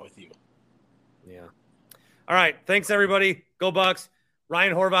hang out with you. Yeah. All right. Thanks, everybody. Go Bucks.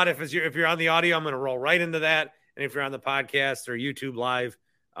 Ryan Horvat, if you're on the audio, I'm going to roll right into that. And if you're on the podcast or YouTube Live,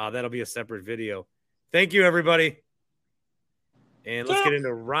 that'll be a separate video. Thank you, everybody. And let's get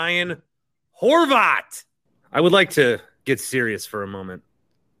into Ryan Horvat. I would like to get serious for a moment.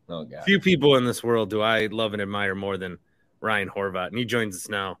 Oh, God. Few people in this world do I love and admire more than Ryan Horvat. And he joins us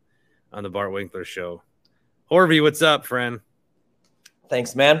now on the Bart Winkler Show. Horvy, what's up, friend?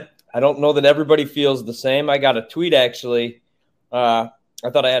 Thanks, man. I don't know that everybody feels the same. I got a tweet, actually. I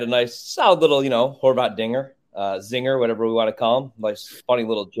thought I had a nice, solid little, Horvat dinger, zinger, whatever we want to call him. Nice, funny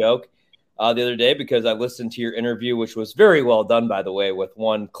little joke the other day because I listened to your interview, which was very well done, by the way, with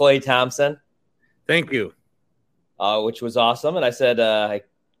one Clay Thompson. Thank you. Which was awesome. And I said, I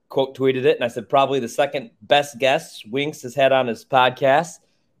quote tweeted it, and I said, probably the second best guest Winks has had on his podcast,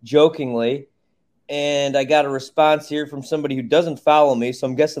 jokingly. And I got a response here from somebody who doesn't follow me, so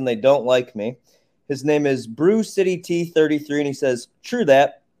I'm guessing they don't like me. His name is Brew City T33, and he says, true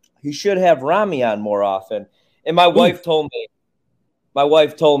that. He should have Rami on more often. And my wife told me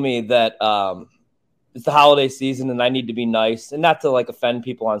that it's the holiday season and I need to be nice and not to offend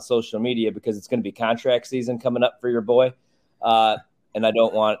people on social media because it's going to be contract season coming up for your boy. And I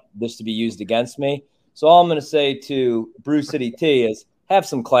don't want this to be used against me. So all I'm going to say to Brew City T is have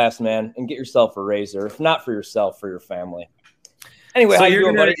some class, man, and get yourself a razor. If not for yourself, for your family. Anyway, so how you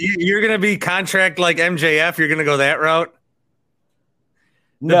doing, buddy? You're going to be contract like MJF? You're going to go that route?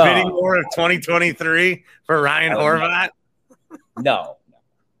 The No. bidding war of 2023 for Ryan Horvat? No.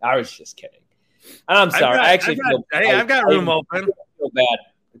 I was just kidding. And I'm sorry. I've got room open. I feel bad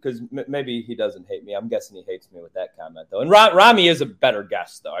because maybe he doesn't hate me. I'm guessing he hates me with that comment, though. And Rami is a better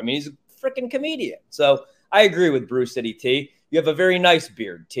guest, though. I mean, he's a freaking comedian. So I agree with Brew City T. You have a very nice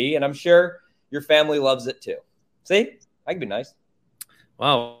beard, T, and I'm sure your family loves it, too. See? I can be nice.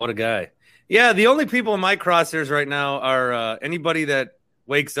 Wow, what a guy. Yeah, the only people in my crosshairs right now are anybody that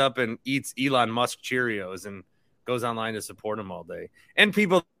wakes up and eats Elon Musk Cheerios and goes online to support him all day. And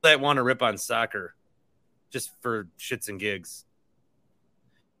people that want to rip on soccer just for shits and gigs.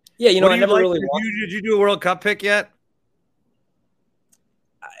 Yeah, I never really Did you do a World Cup pick yet?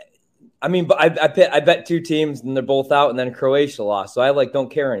 I mean, I bet two teams and they're both out and then Croatia lost. So I don't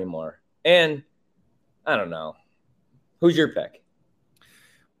care anymore. And I don't know. Who's your pick?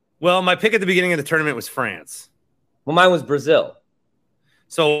 Well, my pick at the beginning of the tournament was France. Well, mine was Brazil.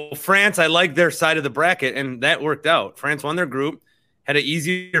 So France, I like their side of the bracket, and that worked out. France won their group, had an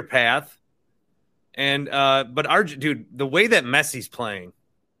easier path, and but the way that Messi's playing,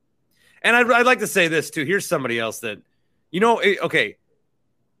 and I'd like to say this too. Here's somebody else that, okay,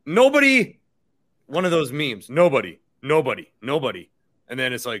 nobody, one of those memes, nobody, and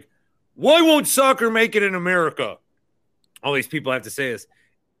then it's like, why won't soccer make it in America? All these people have to say this.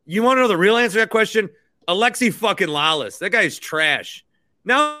 You want to know the real answer to that question? Alexi fucking Lawless. That guy's trash.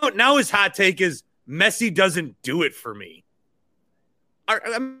 Now his hot take is Messi doesn't do it for me. What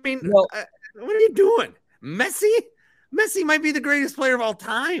are you doing? Messi might be the greatest player of all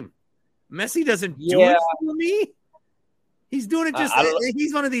time. Messi doesn't do it for me. He's doing it just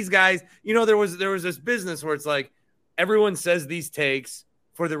he's one of these guys. There was this business where it's like everyone says these takes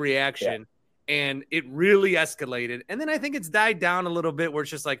for the reaction, and it really escalated. And then I think it's died down a little bit where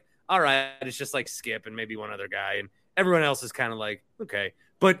it's just like, all right, it's just like Skip and maybe one other guy, and everyone else is kind of like, okay.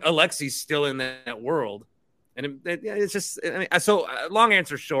 But Alexi's still in that world, And it's just so long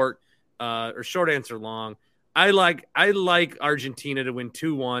answer short, or short answer long. I like Argentina to win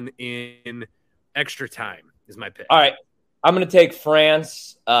 2-1 in extra time is my pick. All right. I'm going to take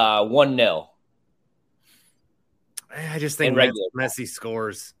France 1-0. I just think Messi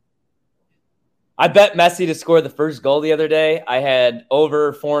scores. I bet Messi to score the first goal the other day. I had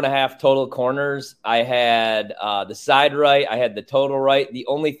over 4.5 total corners. I had the side right. I had the total right. The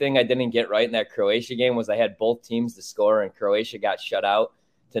only thing I didn't get right in that Croatia game was I had both teams to score, and Croatia got shut out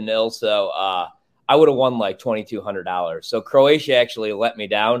to 0. So I would have won like $2,200. So Croatia actually let me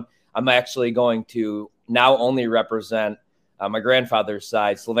down. I'm actually going to now only represent my grandfather's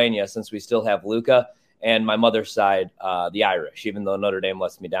side, Slovenia, since we still have Luka, and my mother's side, the Irish, even though Notre Dame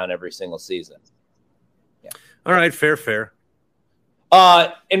lets me down every single season. Yeah. All right, fair.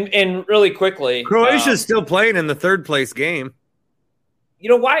 And really quickly, Croatia's still playing in the third place game. You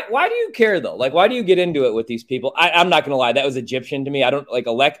know, why do you care though? Like, why do you get into it with these people? I'm not gonna lie, that was Egyptian to me. I don't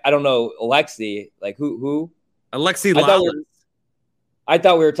know Alexi. Like who? Alexi Lalas. I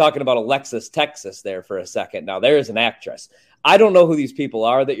thought we were talking about Alexis Texas there for a second. Now there is an actress. I don't know who these people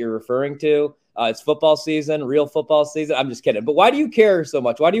are that you're referring to. It's football season, real football season. I'm just kidding. But why do you care so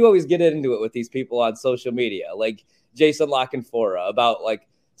much? Why do you always get into it with these people on social media, like Jason Lockenfora, about like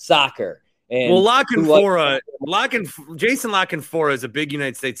soccer? And Jason Lockenfora is a big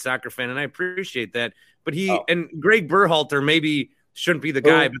United States soccer fan, and I appreciate that. But and Greg Berhalter maybe shouldn't be the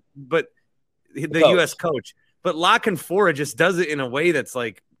guy, but the U.S. coach. But Lockenfora just does it in a way that's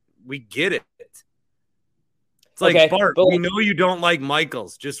like, we get it. It's like, Bart, we know you don't like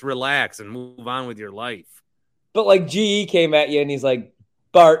Michaels. Just relax and move on with your life. But like GE came at you and he's like,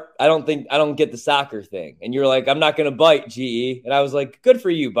 Bart, I don't get the soccer thing. And you're like, I'm not going to bite, GE. And I was like, good for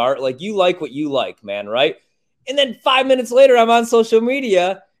you, Bart. Like, you like what you like, man, right? And then 5 minutes later, I'm on social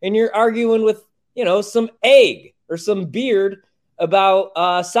media and you're arguing with, some egg or some beard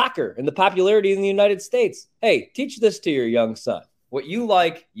about soccer and the popularity in the United States. Hey, teach this to your young son. What you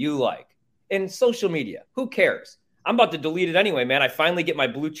like, you like. And social media, who cares? I'm about to delete it anyway, man. I finally get my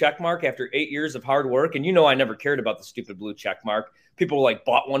blue check mark after 8 years of hard work. And I never cared about the stupid blue check mark. People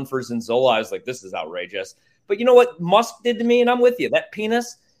bought one for Zinzola. I was like, this is outrageous. But you know what Musk did to me? And I'm with you. That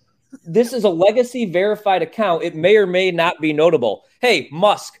penis, this is a legacy verified account. It may or may not be notable. Hey,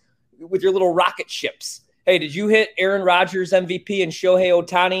 Musk, with your little rocket ships. Hey, did you hit Aaron Rodgers MVP and Shohei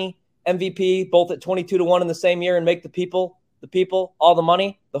Ohtani MVP both at 22-1 in the same year and make the people all the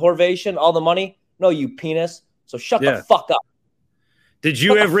money? The Horvation, all the money? No, you penis. So shut the fuck up. Did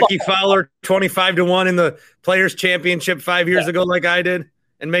you have Ricky Fowler 25-1 in the Players Championship 5 years ago like I did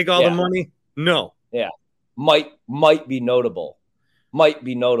and make all the money? No. Yeah. Might be notable.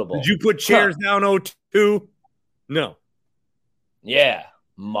 Did you put chairs down 0-2? No. Yeah.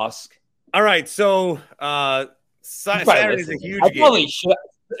 Musk. All right. So Saturday's a huge game. Probably should.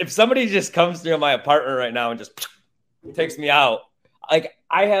 If somebody just comes through my apartment right now and just takes me out, like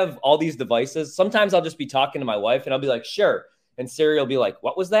I have all these devices. Sometimes I'll just be talking to my wife and I'll be like, sure. And Siri will be like,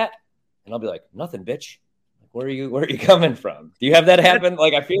 what was that? And I'll be like, nothing, bitch. Where are you coming from? Do you have that happen?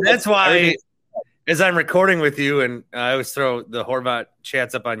 Like, I feel that's why as I'm recording with you, and I always throw the Horvat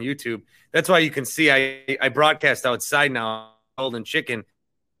chats up on YouTube. That's why you can see I broadcast outside now, Golden Chicken.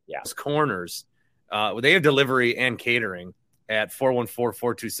 Yeah. Corners. They have delivery and catering at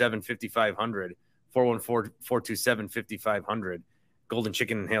 414-427-5500. 414-427-5500. Golden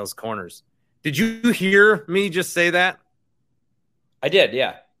Chicken and Hales Corners. Did you hear me just say that? I did,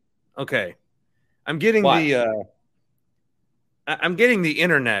 yeah. Okay. I'm getting the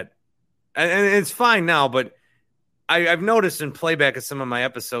internet, and it's fine now, but I've noticed in playback of some of my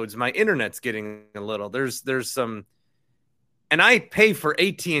episodes, my internet's getting a little. There's some, and I pay for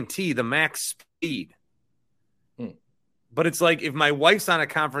AT&T the max speed, but it's like if my wife's on a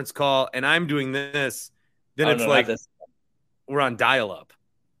conference call and I'm doing this, then it's like we're on dial-up.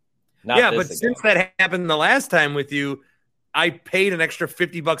 But since that happened the last time with you, I paid an extra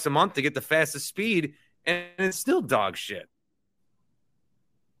 $50 a month to get the fastest speed, and it's still dog shit.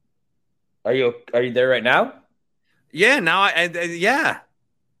 Are you there right now? Yeah, now yeah.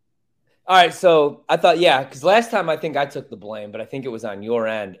 All right, so I thought, because last time I think I took the blame, but I think it was on your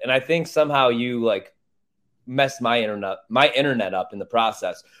end, and I think somehow you messed my internet up in the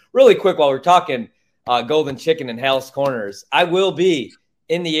process. Really quick, while we're talking Golden Chicken and Hales Corners, I will be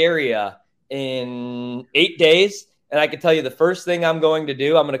in the area in 8 days. And I can tell you the first thing I'm going to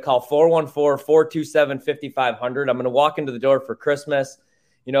do, I'm going to call 414-427-5500. I'm going to walk into the door for Christmas.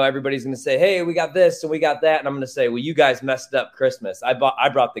 Everybody's going to say, hey, we got this and we got that. And I'm going to say, well, you guys messed up Christmas. I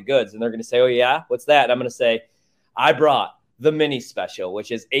brought the goods. And they're going to say, oh, yeah, what's that? And I'm going to say, I brought the mini special,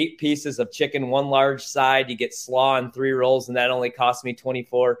 which is 8 pieces of chicken, 1 large side. You get slaw and 3 rolls, and that only cost me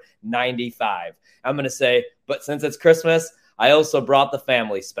 $24.95. I'm going to say, but since it's Christmas, I also brought the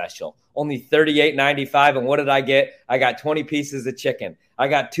family special. Only $38.95. And what did I get? I got 20 pieces of chicken. I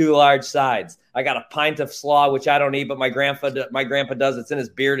got 2 large sides. I got a pint of slaw, which I don't eat, but my grandpa does. It's in his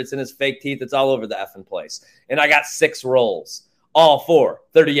beard. It's in his fake teeth. It's all over the effing place. And I got 6 rolls, all for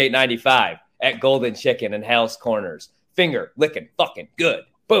 $38.95 at Golden Chicken and Hal's Corners. Finger licking fucking good.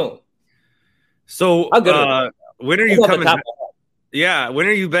 Boom. So when are you coming back? Yeah, when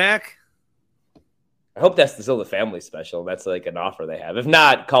are you back? I hope that's still the family special. That's like an offer they have. If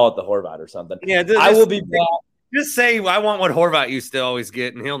not, call it the Horvat or something. Yeah, I will be back. Just say I want what Horvat used to always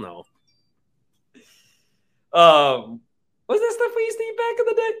get, and he'll know. Was that stuff we used to eat back in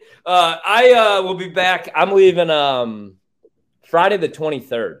the day? I will be back. I'm leaving Friday the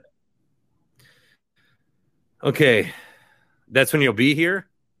 23rd. Okay, that's when you'll be here?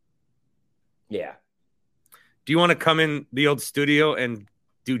 Yeah. Do you want to come in the old studio and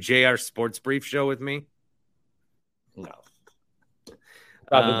do JR Sports Brief show with me? No.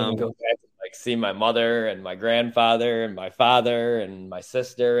 Probably going to go back and see my mother and my grandfather and my father and my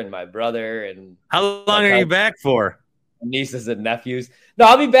sister and my brother and how long are you back for? Nieces and nephews. No,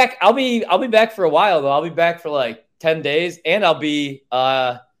 I'll be back. I'll be back for a while though. I'll be back for like 10 days, and I'll be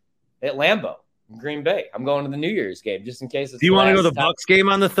at Lambeau in Green Bay. I'm going to the New Year's game just in case. Do you want to go to the Bucs game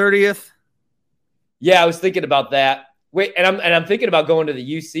on the 30th? Yeah, I was thinking about that. Wait, and I'm thinking about going to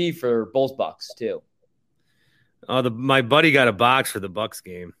the UC for Bulls Bucks too. Oh, my buddy got a box for the Bucs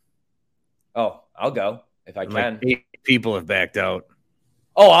game. Oh, I'll go if I can. 8 people have backed out.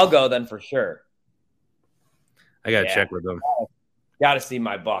 Oh, I'll go then for sure. I got to check with them. Got to see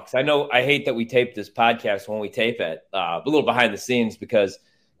my Bucks. I know I hate that we tape this podcast when we tape it. A little behind the scenes because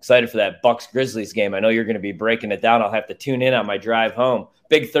excited for that Bucks Grizzlies game. I know you're going to be breaking it down. I'll have to tune in on my drive home.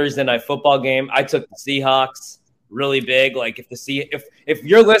 Big Thursday night football game. I took the Seahawks. Really big. Like if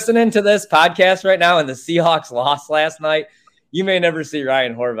you're listening to this podcast right now and the Seahawks lost last night, you may never see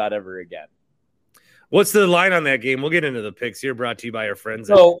Ryan Horvat ever again. What's the line on that game? We'll get into the picks here. Brought to you by our friends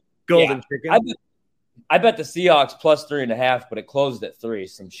at Golden Chicken. I bet the Seahawks plus 3.5, but it closed at 3.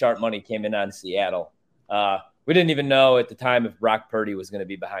 Some sharp money came in on Seattle. We didn't even know at the time if Brock Purdy was going to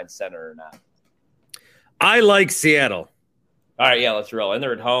be behind center or not. I like Seattle. All right, yeah, let's roll. And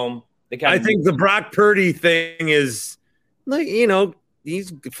they're at home. I think the Brock Purdy thing is, like,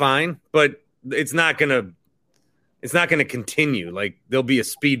 he's fine, but it's not gonna continue. Like, there'll be a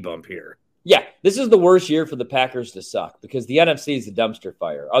speed bump here. Yeah, this is the worst year for the Packers to suck because the NFC is a dumpster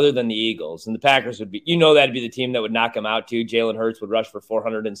fire, other than the Eagles, and the Packers would be. That'd be the team that would knock them out too. Jalen Hurts would rush for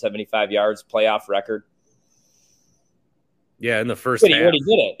 475 yards, playoff record. Yeah, in the first half. You already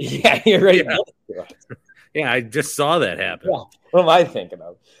did it. Yeah, you already did it. Yeah, I just saw that happen. Yeah. What am I thinking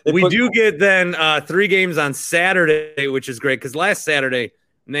of? We do get then 3 games on Saturday, which is great because last Saturday,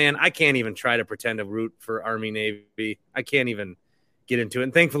 man, I can't even try to pretend to root for Army Navy. I can't even get into it.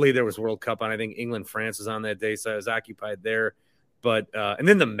 And thankfully, there was World Cup on. I think England France was on that day, so I was occupied there. But and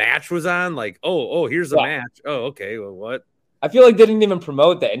then the match was on. Like, here's the match. Oh, okay. Well, what? I feel like they didn't even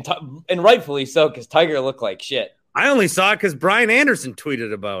promote that, and rightfully so because Tiger looked like shit. I only saw it because Brian Anderson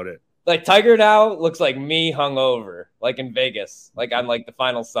tweeted about it. Like Tiger now looks like me hungover, like in Vegas, like on like the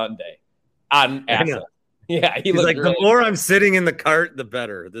final Sunday on acid. Yeah, he's like really, the more I'm sitting in the cart, the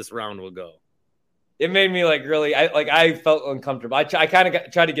better this round will go. It made me like really, I felt uncomfortable. I kind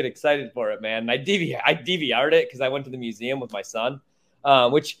of tried to get excited for it, man. And I DVR'd it because I went to the museum with my son,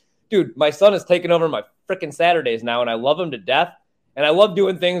 which, dude, my son has taken over my freaking Saturdays now, and I love him to death. And I love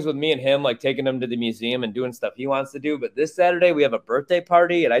doing things with me and him, like taking him to the museum and doing stuff he wants to do. But this Saturday, we have a birthday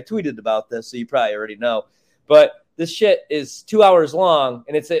party, and I tweeted about this, so you probably already know. But this shit is 2 hours long,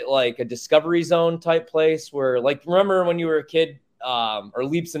 and it's at like a Discovery Zone type place where, like, remember when you were a kid or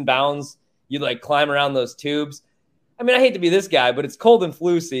Leaps and Bounds, you'd like climb around those tubes? I mean, I hate to be this guy, but it's cold and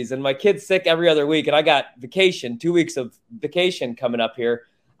flu season. My kid's sick every other week, and I got vacation, 2 weeks of vacation coming up here.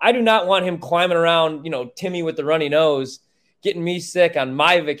 I do not want him climbing around, Timmy with the runny nose, getting me sick on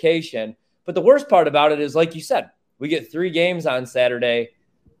my vacation. But the worst part about it is, like you said, we get 3 games on Saturday,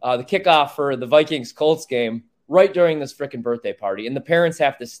 the kickoff for the Vikings-Colts game right during this freaking birthday party, and the parents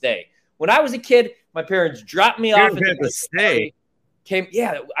have to stay. When I was a kid, my parents dropped me off at the stay.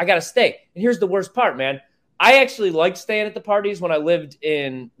 I got to stay. And here's the worst part, man. I actually liked staying at the parties when I lived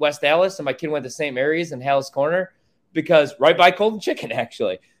in West Dallas, and my kid went to St. Mary's in Hal's Corner, because right by Golden Chicken,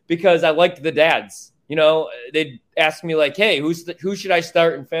 actually, because I liked the dads. They'd ask me like, hey, who should I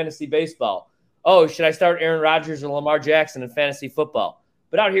start in fantasy baseball? Oh, should I start Aaron Rodgers or Lamar Jackson in fantasy football?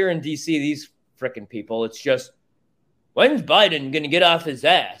 But out here in D.C., these frickin' people, it's just When's Biden going to get off his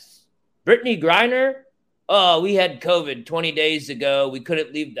ass? Brittany Griner? Oh, we had COVID 20 days ago. We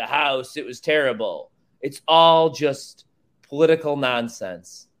couldn't leave the house. It was terrible. It's all just political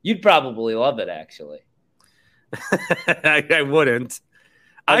nonsense. You'd probably love it, actually. I wouldn't.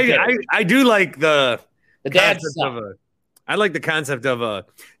 I do like the dad concept stuff. I like the concept of a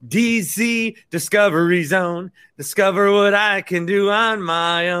DC Discovery Zone. Discover what I can do on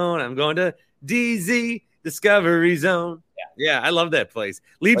my own. I'm going to DZ Discovery Zone. Yeah, I love that place.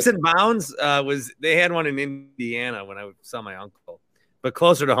 Leaps and Bounds they had one in Indiana when I saw my uncle, but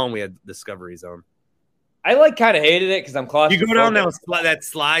closer to home we had Discovery Zone. I kind of hated it because I'm claustrophobic. You go down that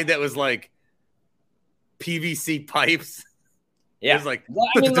slide that was like PVC pipes. Yeah, it was like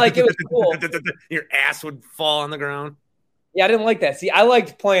it was cool. Your ass would fall on the ground. Yeah, I didn't like that. See, I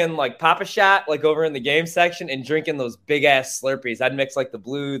liked playing like Pop-A-Shot, like over in the game section, and drinking those big ass Slurpees. I'd mix like the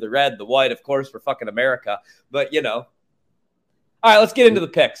blue, the red, the white, of course, for fucking America. But All right, let's get into the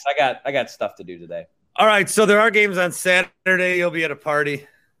picks. I got stuff to do today. All right, so there are games on Saturday. You'll be at a party.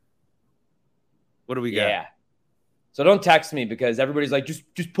 What do we got? Yeah. So don't text me because everybody's like, just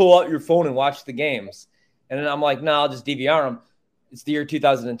pull out your phone and watch the games. And then I'm like, no, I'll just DVR them. It's the year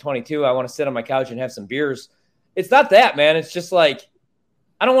 2022. I want to sit on my couch and have some beers. It's not that, man. It's just like,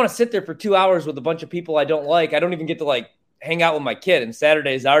 I don't want to sit there for 2 hours with a bunch of people I don't like. I don't even get to like hang out with my kid, and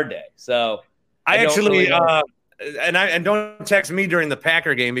Saturday's our day. So I actually, and don't text me during the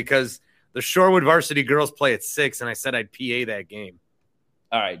Packer game because the Shorewood varsity girls play at 6, and I said I'd PA that game.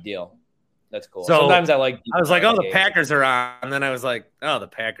 All right, deal. That's cool. So sometimes I was like, oh, the Packers are on. And then I was like, oh, the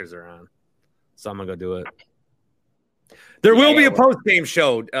Packers are on. So I'm going to go do it. There will be a post-game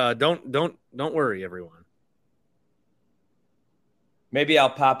show. Don't worry, everyone. Maybe I'll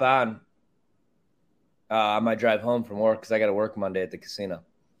pop on my drive home from work because I got to work Monday at the casino.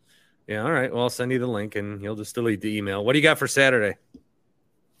 Yeah, all right. Well, I'll send you the link, and you'll just delete the email. What do you got for Saturday?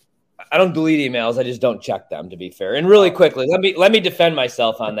 I don't delete emails. I just don't check them, to be fair. And really quickly, let me defend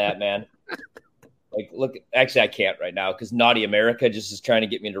myself on that, man. Look, actually, I can't right now because Naughty America just is trying to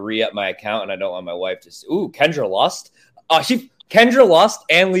get me to re-up my account, and I don't want my wife to see. Ooh, Kendra Lust. Kendra Lust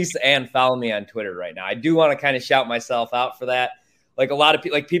and Lisa Ann follow me on Twitter right now. I do want to kind of shout myself out for that. Like a lot of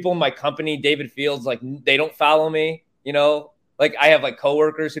people, like people in my company, David Fields, like they don't follow me, Like I have like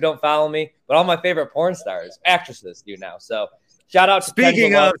coworkers who don't follow me, but all my favorite porn stars, actresses do now. So shout out to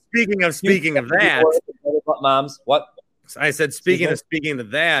speaking of that, moms. What? I said, speaking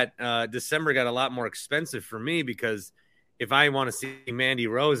of that, December got a lot more expensive for me because if I want to see Mandy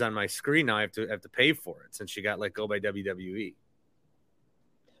Rose on my screen now, I have to pay for it since she got let go by WWE.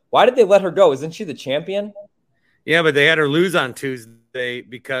 Why did they let her go? Isn't she the champion? Yeah, but they had her lose on Tuesday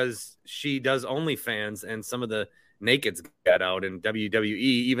because she does OnlyFans and some of the nakeds got out in WWE,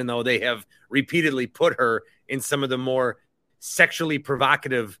 even though they have repeatedly put her in some of the more sexually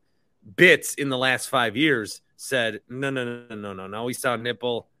provocative bits in the last 5 years, said, no, we saw a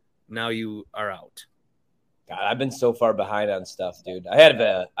nipple. Now you are out. God, I've been so far behind on stuff, dude. I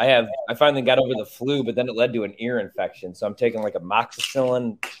finally got over the flu, but then it led to an ear infection. So I'm taking like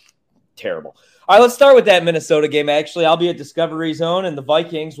amoxicillin. Terrible. All right, let's start with that Minnesota game. Actually, I'll be at Discovery Zone, and the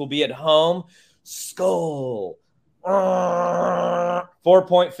Vikings will be at home. Skull.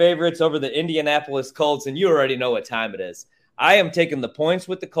 4-point favorites over the Indianapolis Colts, and you already know what time it is. I am taking the points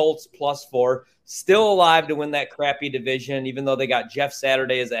with the Colts +4. Still alive to win that crappy division, even though they got Jeff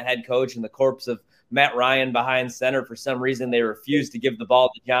Saturday as a head coach and the corpse of Matt Ryan behind center. For some reason, they refuse to give the ball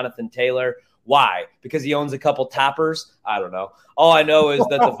to Jonathan Taylor. Why? Because he owns a couple toppers? I don't know. All I know is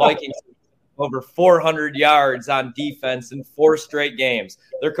that the Vikings over 400 yards on defense in 4 straight games.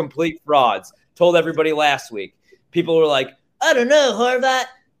 They're complete frauds. Told everybody last week. People were like, I don't know, Horvat.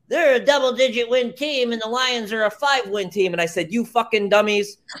 They're a double-digit win team, and the Lions are a 5-win team. And I said, you fucking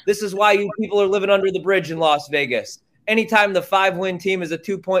dummies. This is why you people are living under the bridge in Las Vegas. Anytime the 5-win team is a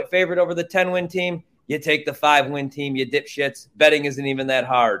 2-point favorite over the 10-win team, you take the 5-win team, you dipshits. Betting isn't even that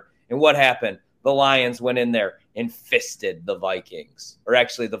hard. And what happened? The Lions went in there and fisted the Vikings. Or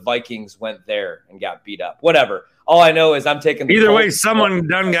actually, the Vikings went there and got beat up. Whatever. All I know is I'm taking the Either way, someone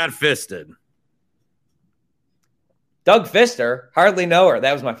done got fisted. Doug Fister, hardly know her.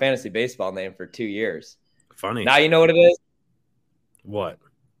 That was my fantasy baseball name for 2 years. Funny. Now you know what it is? What?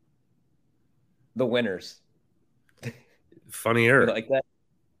 The winners. Funnier. You like that?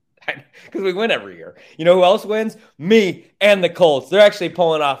 Because we win every year. You know who else wins? Me and the Colts. They're actually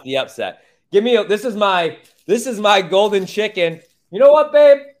pulling off the upset. This is my golden chicken. You know what,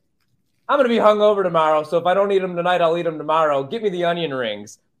 babe? I'm going to be hungover tomorrow, so if I don't eat them tonight, I'll eat them tomorrow. Get me the onion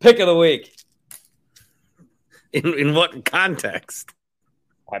rings. Pick of the week. In what context?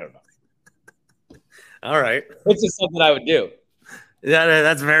 I don't know. All right. It's just something I would do.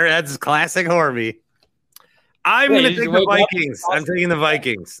 Yeah, that's classic Horby. I'm going to take the Vikings. I'm taking the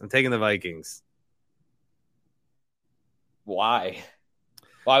Vikings. Why?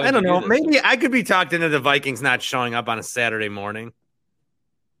 I don't know. Maybe I could be talked into the Vikings not showing up on a Saturday morning.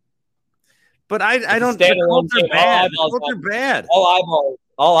 But I don't. The Colts are bad. The Colts are bad.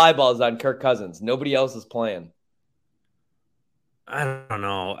 All eyeballs on Kirk Cousins. Nobody else is playing. I don't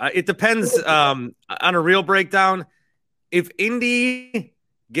know. It depends on a real breakdown. If Indy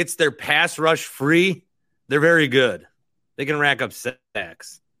gets their pass rush free, they're very good. They can rack up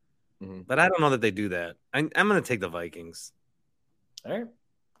sacks. Mm-hmm. But I don't know that they do that. I'm going to take the Vikings. All right.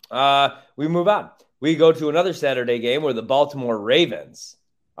 We move on. We go to another Saturday game where the Baltimore Ravens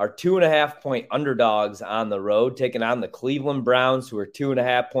are 2.5-point underdogs on the road, taking on the Cleveland Browns, who are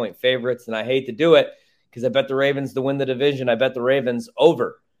 2.5-point favorites. And I hate to do it because I bet the Ravens to win the division. I bet the Ravens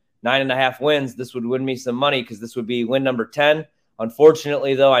over 9.5 wins. This would win me some money because this would be win number 10.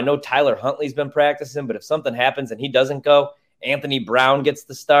 Unfortunately, though, I know Tyler Huntley's been practicing, but if something happens and he doesn't go, Anthony Brown gets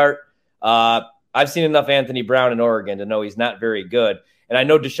the start. I've seen enough Anthony Brown in Oregon to know he's not very good. And I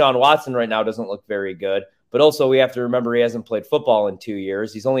know Deshaun Watson right now doesn't look very good. But also we have to remember he hasn't played football in 2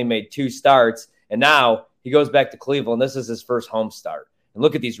 years. He's only made 2 starts. And now he goes back to Cleveland. This is his first home start. And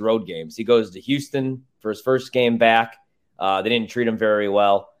look at these road games. He goes to Houston for his first game back. They didn't treat him very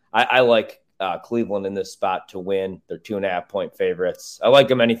well. I like Cleveland in this spot to win. They're 2.5-point favorites. I like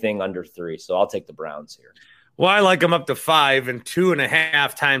them anything under 3. So I'll take the Browns here. Well, I like them up to 5, and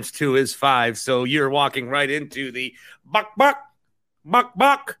 2.5 times 2 is 5. So you're walking right into the buck,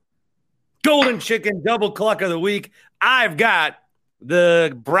 golden chicken double cluck of the week. I've got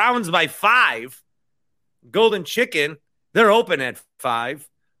the Browns by 5. Golden chicken, they're open at 5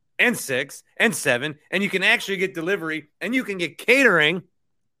 and 6 and 7, and you can actually get delivery, and you can get catering. You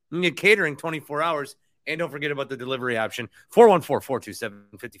can get catering 24 hours. And don't forget about the delivery option,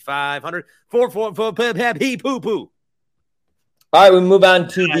 414-427-5500, 444-pee-poo-poo. All right, we move on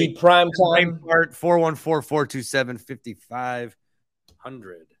to the prime time. 414-427-5500.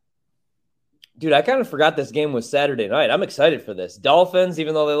 Dude, I kind of forgot this game was Saturday night. I'm excited for this. Dolphins,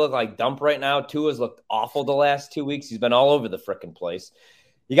 even though they look like dump right now, Tua's looked awful the last 2 weeks. He's been all over the frickin' place.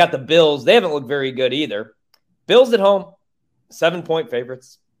 You got the Bills. They haven't looked very good either. Bills at home, 7-point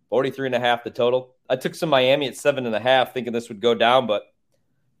favorites, 43.5 the total. I took some Miami at 7.5, thinking this would go down, but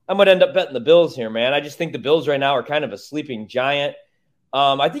I might end up betting the Bills here, man. I just think the Bills right now are kind of a sleeping giant.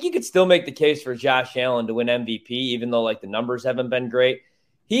 I think you could still make the case for Josh Allen to win MVP, even though like the numbers haven't been great.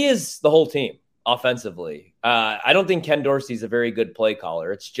 He is the whole team offensively. I don't think Ken Dorsey's a very good play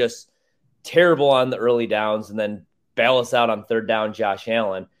caller. It's just terrible on the early downs and then bail us out on third down Josh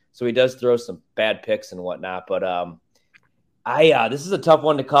Allen. So he does throw some bad picks and whatnot, but this is a tough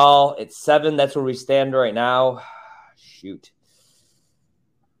one to call. It's 7. That's where we stand right now. Shoot.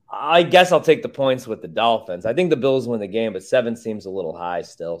 I guess I'll take the points with the Dolphins. I think the Bills win the game, but 7 seems a little high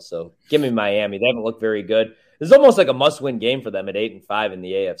still. So give me Miami. They haven't looked very good. This is almost like a must-win game for them at 8-5 in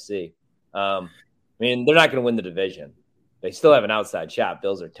the AFC. I mean, they're not going to win the division. They still have an outside shot.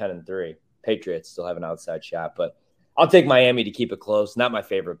 Bills are 10-3. Patriots still have an outside shot, but I'll take Miami to keep it close. Not my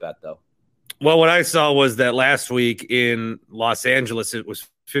favorite bet, though. Well, what I saw was that last week in Los Angeles, it was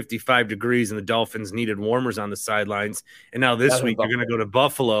 55 degrees and the Dolphins needed warmers on the sidelines. And now this week, they're going to go to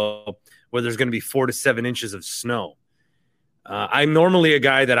Buffalo where there's going to be 4 to 7 inches of snow. I'm normally a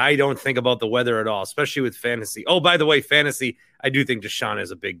guy that I don't think about the weather at all, especially with fantasy. Oh, by the way, fantasy, I do think Deshaun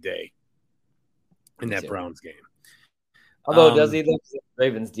has a big day in that Browns game. Although, does he? The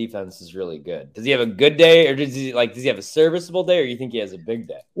Ravens defense is really good. Does he have a good day, or does he have a serviceable day, or you think he has a big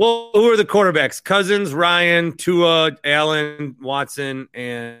day? Well, who are the quarterbacks? Cousins, Ryan, Tua, Allen, Watson,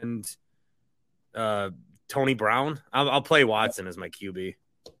 and Tony Brown. I'll play Watson as my QB.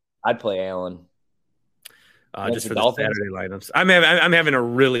 I'd play Allen. Just for the Saturday lineups. I'm having a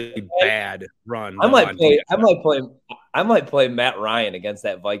really bad run. I might play Matt Ryan against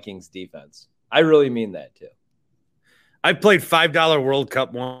that Vikings defense. I really mean that too. I've played $5 World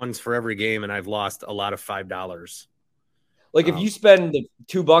Cup ones for every game, and I've lost a lot of $5. Like if you spend the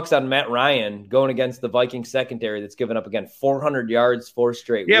 $2 on Matt Ryan going against the Viking secondary that's given up again 400 yards 4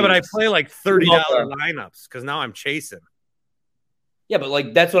 straight weeks. Yeah, but I play like $30 lineups because now I'm chasing. Yeah, but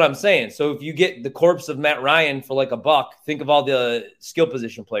like that's what I'm saying. So if you get the corpse of Matt Ryan for like $1, think of all the skill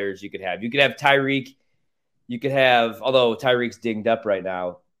position players you could have. You could have Tyreek. You could have, although Tyreek's dinged up right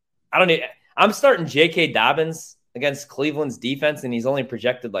now. I'm starting J.K. Dobbins against Cleveland's defense, and he's only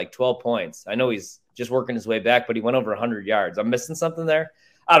projected like 12 points. I know he's just working his way back, but he went over 100 yards. I'm missing something there.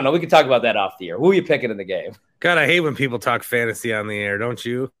 I don't know. We can talk about that off the air. Who are you picking in the game? God, I hate when people talk fantasy on the air, don't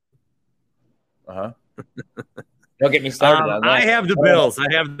you? Uh-huh. Don't get me started on that. I have the Bills.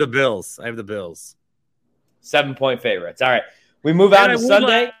 I have the Bills. 7-point favorites. All right. We move on to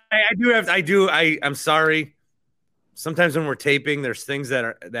Sunday. I'm sorry. Sometimes when we're taping, there's things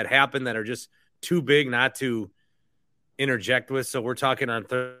that happen that are just too big not to interject with. So we're talking on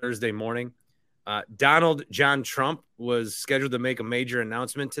Thursday morning. Donald John Trump was scheduled to make a major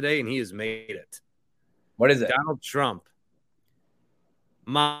announcement today, and he has made it. What is it? Donald Trump.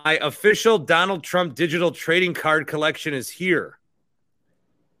 My official Donald Trump digital trading card collection is here.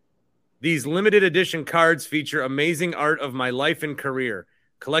 These limited edition cards feature amazing art of my life and career.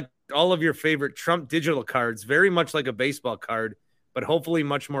 Collect all of your favorite Trump digital cards, very much like a baseball card, but hopefully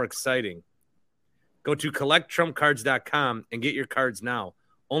much more exciting. Go to collecttrumpcards.com and get your cards now.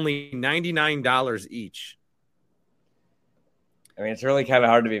 Only $99 each. I mean, it's really kind of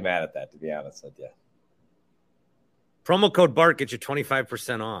hard to be mad at that, to be honest with you. Promo code BART gets you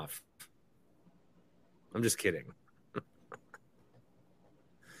 25% off. I'm just kidding.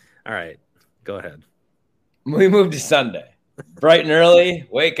 All right, go ahead. We move to Sunday. Bright and early,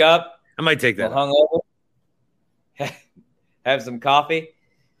 wake up. I might take that. Hungover. Have some coffee.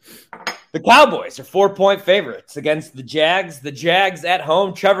 The Cowboys are 4-point favorites against the Jags. The Jags at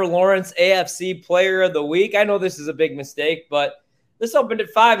home. Trevor Lawrence, AFC Player of the Week. I know this is a big mistake, but this opened at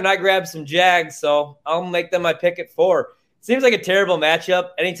 5, and I grabbed some Jags, so I'll make them my pick at 4. Seems like a terrible matchup.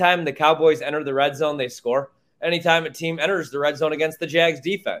 Anytime the Cowboys enter the red zone, they score. Anytime a team enters the red zone against the Jags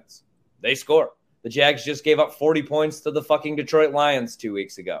defense, they score. The Jags just gave up 40 points to the fucking Detroit Lions 2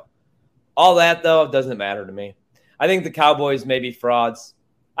 weeks ago. All that, though, doesn't matter to me. I think the Cowboys may be frauds.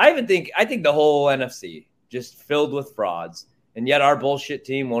 I think the whole NFC just filled with frauds, and yet our bullshit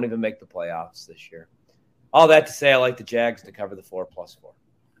team won't even make the playoffs this year. All that to say, I like the Jags to cover the 4+4.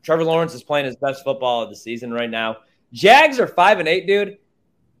 Trevor Lawrence is playing his best football of the season right now. Jags are 5-8, dude.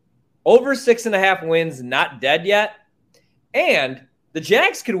 Over 6.5 wins, not dead yet. And the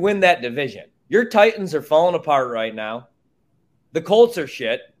Jags could win that division. Your Titans are falling apart right now. The Colts are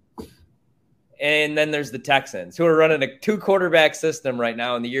shit. And then there's the Texans, who are running a 2-quarterback system right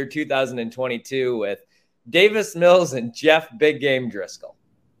now in the year 2022 with Davis Mills and Jeff Big Game Driscoll.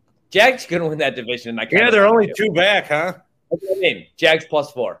 Jags going to win that division. They're only 2 back, huh? That's what I mean. Jags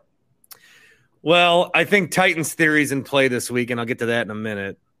 +4. Well, I think Titans theory's in play this week, and I'll get to that in a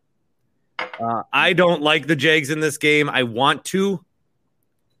minute. I don't like the Jags in this game. I want to,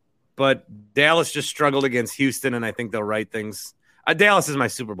 but Dallas just struggled against Houston, and I think they'll right things. Dallas is my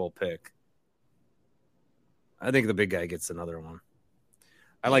Super Bowl pick. I think the big guy gets another one.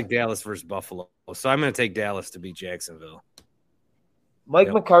 I like Dallas versus Buffalo, so I'm going to take Dallas to beat Jacksonville.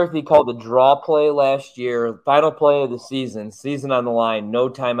 Mike McCarthy called a draw play last year, final play of the season on the line, no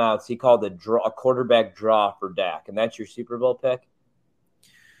timeouts. He called a quarterback draw for Dak, and that's your Super Bowl pick?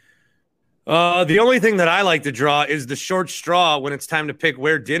 The only thing that I like to draw is the short straw when it's time to pick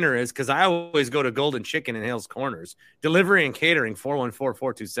where dinner is, because I always go to Golden Chicken in Hales Corners. Delivery and catering,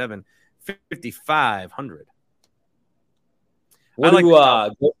 414-427-5500.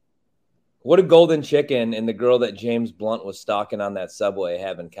 What do Golden Chicken and the girl that James Blunt was stalking on that subway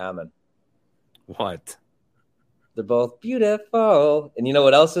have in common? What? They're both beautiful. And you know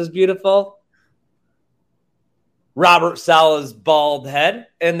what else is beautiful? Robert Sala's bald head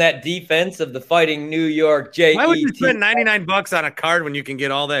and that defense of the Fighting New York Jets. Why would you spend $99 on a card when you can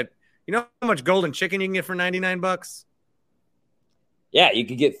get all that? You know how much Golden Chicken you can get for $99? Yeah, you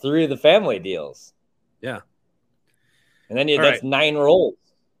could get 3 of the family deals. Yeah. And then that's 9 rolls.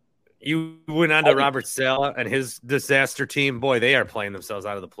 You went on to Robert Saleh and his disaster team. Boy, they are playing themselves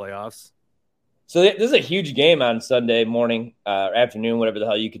out of the playoffs. So this is a huge game on Sunday morning, afternoon, whatever the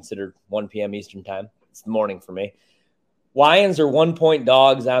hell you consider 1 p.m. Eastern time. It's the morning for me. Lions are 1-point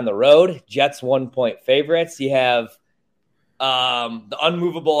dogs on the road. Jets 1-point favorites. You have the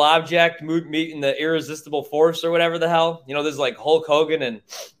unmovable object meeting the irresistible force or whatever the hell. You know, there's like Hulk Hogan and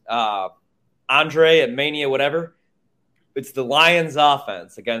Andre at Mania, whatever. It's the Lions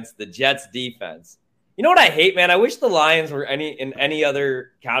offense against the Jets defense. You know what I hate, man? I wish the Lions were in any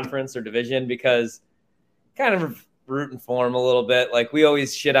other conference or division, because kind of rooting for him a little bit. Like, we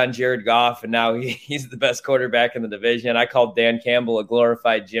always shit on Jared Goff, and now he's the best quarterback in the division. I called Dan Campbell a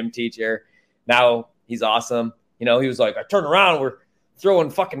glorified gym teacher. Now he's awesome. You know, he was like, I turn around, we're throwing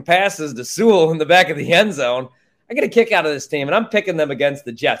fucking passes to Sewell in the back of the end zone. I get a kick out of this team, and I'm picking them against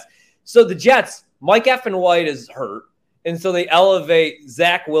the Jets. So the Jets, Mike Effin White is hurt. And so they elevate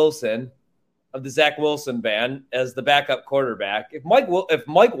Zach Wilson of the Zach Wilson band as the backup quarterback. If Mike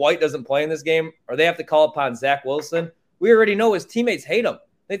White doesn't play in this game, or they have to call upon Zach Wilson, we already know his teammates hate him.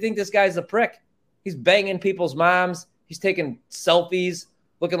 They think this guy's a prick. He's banging people's moms. He's taking selfies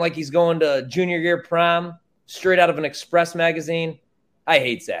looking like he's going to junior year prom, straight out of an Express magazine. I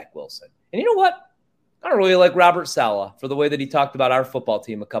hate Zach Wilson. And you know what? I don't really like Robert Saleh for the way that he talked about our football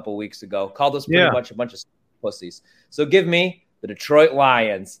team a couple weeks ago. Called us pretty much a bunch of pussies. So give me the Detroit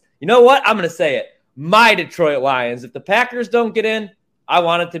Lions. You know what? I'm going to say it. My Detroit Lions. If the Packers don't get in, I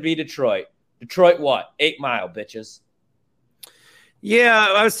want it to be Detroit. Detroit what? 8 Mile, bitches.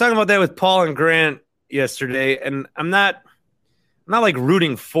 Yeah, I was talking about that with Paul and Grant yesterday, and I'm not like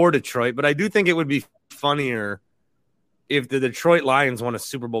rooting for Detroit, but I do think it would be funnier if the Detroit Lions won a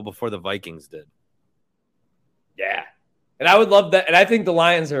Super Bowl before the Vikings did. Yeah. And I would love that. And I think the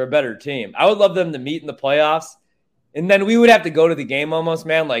Lions are a better team. I would love them to meet in the playoffs. And then we would have to go to the game almost,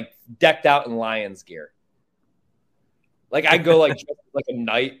 man, like decked out in Lions gear. Like I'd go like a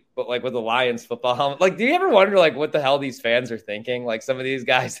knight, but like with a Lions football helmet. Like, do you ever wonder like what the hell these fans are thinking? Like some of these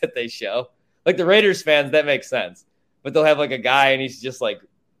guys that they show, like the Raiders fans, that makes sense. But they'll have like a guy and he's just like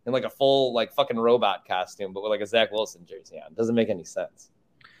in like a full like fucking robot costume, but with like a Zach Wilson jersey on. It doesn't make any sense.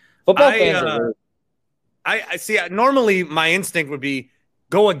 Football fans are weird. I see. Normally, my instinct would be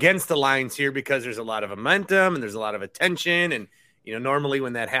go against the Lions here because there's a lot of momentum and there's a lot of attention. And, you know, normally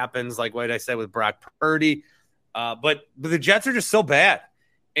when that happens, like what I said with Brock Purdy, but the Jets are just so bad.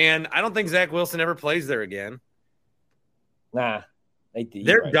 And I don't think Zach Wilson ever plays there again. Nah.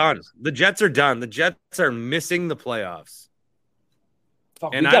 They're done. The Jets are done. The Jets are missing the playoffs.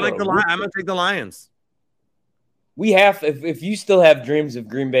 And I'm going to take the Lions. We have, if you still have dreams of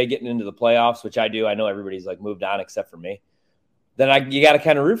Green Bay getting into the playoffs, which I do, I know everybody's like moved on except for me, then you got to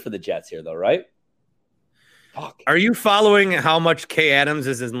kind of root for the Jets here, though, right? Fuck. Are you following how much Kay Adams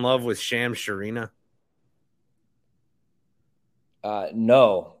is in love with Sham Sharina?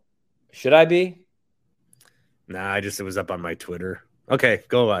 No. Should I be? Nah, it was up on my Twitter. Okay,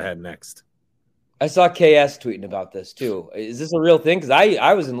 go ahead next. I saw KS tweeting about this too. Is this a real thing? Because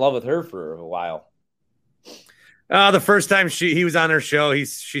I was in love with her for a while. The first time he was on her show,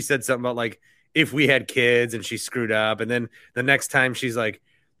 she said something about like if we had kids and she screwed up. And then the next time she's like,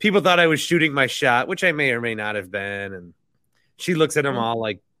 people thought I was shooting my shot, which I may or may not have been. And she looks at him all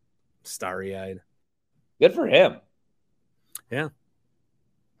like starry eyed. Good for him. Yeah.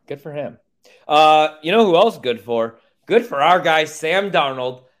 Good for him. You know who else good for? Good for our guy, Sam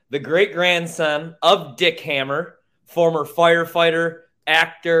Darnold, the great grandson of Dick Hammer, former firefighter,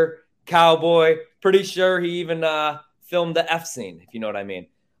 actor, cowboy. Pretty sure he even filmed the F scene, if you know what I mean.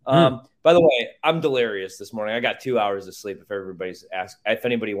 By the way, I'm delirious this morning. I got 2 hours of sleep. If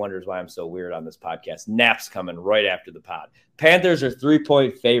anybody wonders why I'm so weird on this podcast, nap's coming right after the pod. Panthers are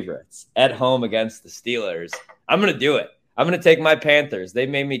 3-point favorites at home against the Steelers. I'm going to do it. I'm going to take my Panthers. They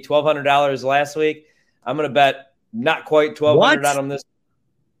made me $1,200 last week. I'm going to bet not quite $1,200 on them this.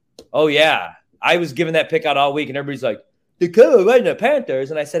 Oh, yeah. I was giving that pick out all week, and everybody's like, the Carolina Panthers.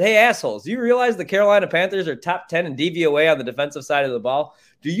 And I said, hey, assholes, do you realize the Carolina Panthers are top 10 in DVOA on the defensive side of the ball?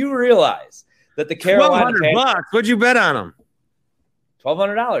 Do you realize that the Carolina Panthers... What'd you bet on them?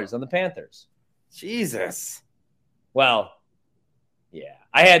 $1,200 on the Panthers. Jesus. Well, yeah.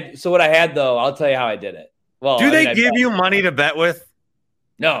 What I had, though, I'll tell you how I did it. Well, do they give you money to bet with?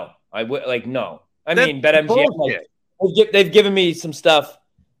 No. No. I mean, BetMGM, they've given me some stuff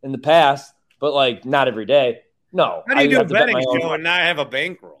in the past, but, like, not every day. No. How do you do a betting show and not have a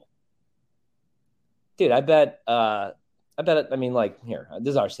bankroll? Dude, I bet, I mean, like, here,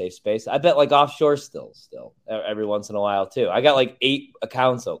 this is our safe space. I bet, like, offshore still, every once in a while, too. I got, like, 8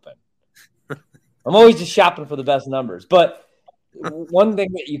 accounts open. I'm always just shopping for the best numbers. But one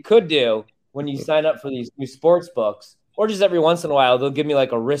thing that you could do when you sign up for these new sports books, or just every once in a while, they'll give me,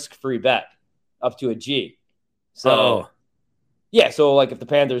 like, a risk-free bet up to a G. So, yeah, so, like, if the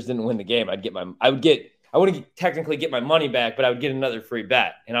Panthers didn't win the game, I wouldn't technically get my money back, but I would get another free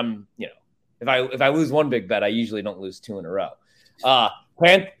bet. And I'm, if I lose one big bet, I usually don't lose 2 in a row. But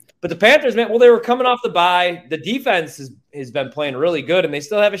the Panthers, man, well, they were coming off the bye. The defense has been playing really good, and they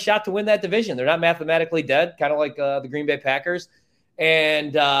still have a shot to win that division. They're not mathematically dead, kind of like the Green Bay Packers.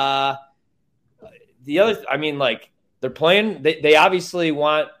 And the other, I mean, like, they're playing. They obviously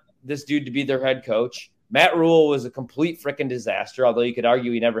want this dude to be their head coach. Matt Rule was a complete freaking disaster, although you could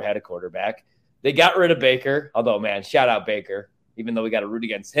argue he never had a quarterback. They got rid of Baker, although, man, shout out Baker, even though we got to root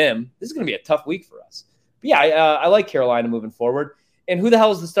against him. This is going to be a tough week for us. But yeah, I like Carolina moving forward. And who the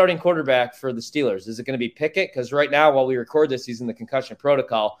hell is the starting quarterback for the Steelers? Is it going to be Pickett? Because right now, while we record this, he's in the concussion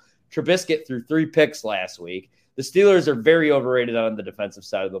protocol. Trubisky threw 3 picks last week. The Steelers are very overrated on the defensive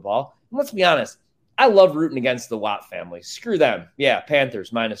side of the ball. And let's be honest, I love rooting against the Watt family. Screw them. Yeah,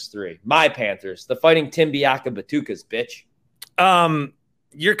 Panthers -3. My Panthers, the fighting Tim Biaka-Batukas, bitch.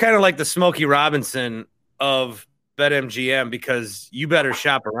 You're kind of like the Smokey Robinson of BetMGM because you better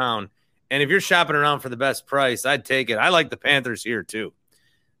shop around. And if you're shopping around for the best price, I'd take it. I like the Panthers here too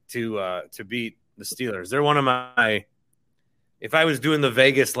to beat the Steelers. They're one of my – if I was doing the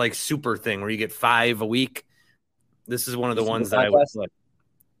Vegas like super thing where you get 5 a week, this is one of the ones that I would like.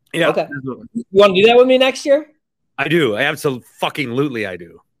 Yeah. Okay. You want to do that with me next year? I do. I absolutely I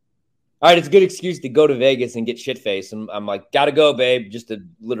do. All right, it's a good excuse to go to Vegas and get shit-faced. And I'm like, gotta go, babe, just to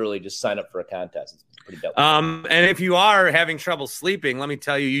literally just sign up for a contest. It's pretty dope. And if you are having trouble sleeping, let me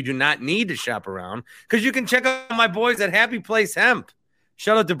tell you, you do not need to shop around because you can check out my boys at Happy Place Hemp.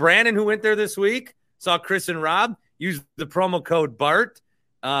 Shout out to Brandon who went there this week. Saw Chris and Rob use the promo code BART.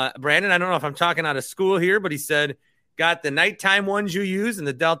 Brandon, I don't know if I'm talking out of school here, but he said, got the nighttime ones you use and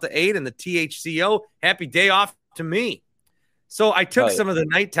the Delta 8 and the THCO. Happy day off to me. So I took some of the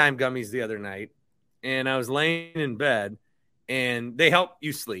nighttime gummies the other night, and I was laying in bed, and they help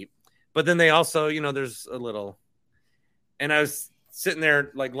you sleep. But then they also, there's a little – and I was sitting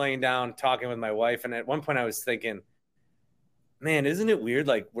there, like, laying down, talking with my wife, and at one point I was thinking, man, isn't it weird?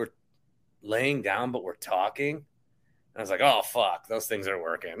 Like, we're laying down, but we're talking. And I was like, oh, fuck, those things are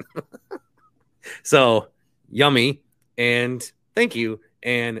working. So, yummy, and thank you.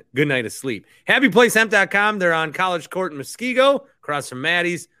 And good night of sleep. HappyPlaceHemp.com. They're on College Court in Muskego, across from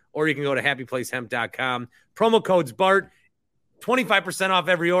Maddie's, or you can go to HappyPlaceHemp.com. Promo code's BART, 25% off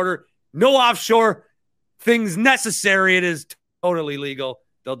every order. No offshore things necessary. It is totally legal.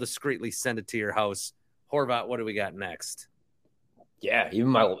 They'll discreetly send it to your house. Horvat, what do we got next? Yeah, even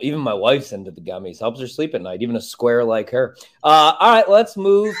my wife's into the gummies. Helps her sleep at night, even a square like her. All right, let's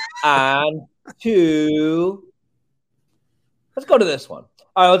move on to – let's go to this one.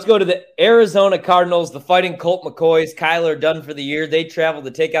 All right, let's go to the Arizona Cardinals, the Fighting Colt McCoys. Kyler done for the year. They travel to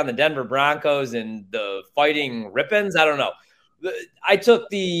take on the Denver Broncos and the Fighting Rippins. I don't know. I took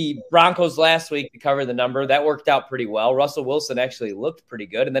the Broncos last week to cover the number. That worked out pretty well. Russell Wilson actually looked pretty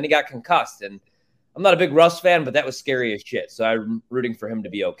good, and then he got concussed. And I'm not a big Russ fan, but that was scary as shit, so I'm rooting for him to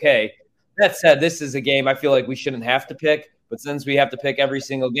be okay. That said, this is a game I feel like we shouldn't have to pick, but since we have to pick every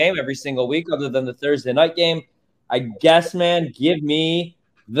single game, every single week, other than the Thursday night game, I guess, man, give me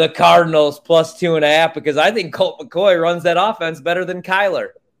the Cardinals plus 2.5 because I think Colt McCoy runs that offense better than Kyler.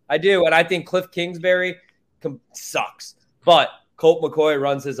 I do, and I think Cliff Kingsbury sucks. But Colt McCoy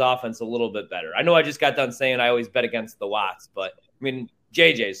runs his offense a little bit better. I know I just got done saying I always bet against the Watts, but, I mean,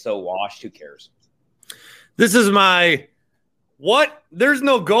 JJ's so washed. Who cares? This is my what? There's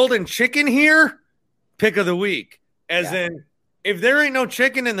no golden chicken here pick of the week. As in, if there ain't no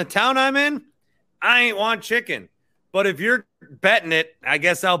chicken in the town I'm in, I ain't want chicken. But if you're betting it, I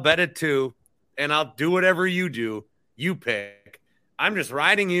guess I'll bet it too, and I'll do whatever you do. You pick. I'm just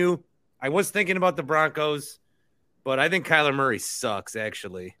riding you. I was thinking about the Broncos, but I think Kyler Murray sucks,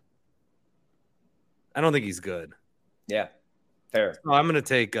 actually. I don't think he's good. Yeah, fair. So I'm going to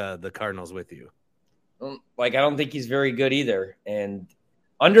take the Cardinals with you. I don't think he's very good either. And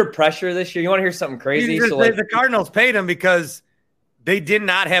under pressure this year, you want to hear something crazy? The Cardinals paid him because they did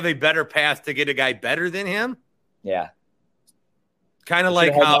not have a better path to get a guy better than him. Yeah. Kind of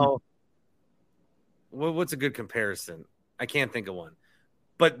like how – what's a good comparison? I can't think of one.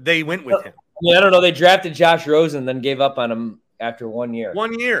 But they went with him. Yeah, I don't know. They drafted Josh Rosen, then gave up on him after 1 year.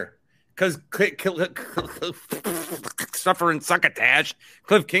 1 year. Because suffering succotash,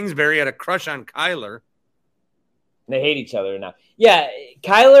 Cliff Kingsbury had a crush on Kyler. They hate each other now. Yeah,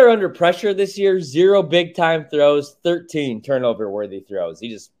 Kyler under pressure this year, 0 big-time throws, 13 turnover-worthy throws. He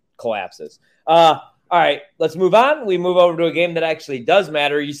just collapses. All right, let's move on. We move over to a game that actually does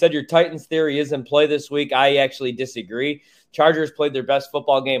matter. You said your Titans theory is in play this week. I actually disagree. Chargers played their best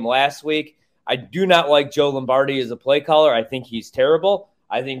football game last week. I do not like Joe Lombardi as a play caller. I think he's terrible.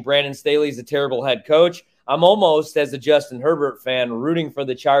 I think Brandon Staley's a terrible head coach. I'm almost, as a Justin Herbert fan, rooting for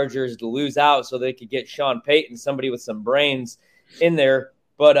the Chargers to lose out so they could get Sean Payton, somebody with some brains in there.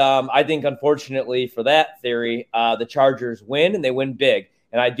 But I think, unfortunately, for that theory, the Chargers win, and they win big.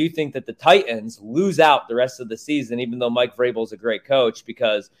 And I do think that the Titans lose out the rest of the season, even though Mike Vrabel's a great coach,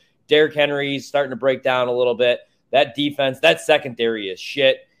 because Derrick Henry's starting to break down a little bit. That defense, that secondary is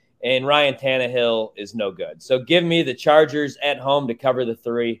shit, and Ryan Tannehill is no good. So give me the Chargers at home to cover the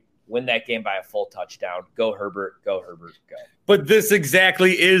 3, win that game by a full touchdown. Go Herbert, go Herbert, go. But this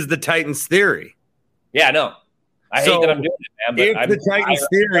exactly is the Titans theory. Yeah, no. I hate that I'm doing it, man. But if the Titans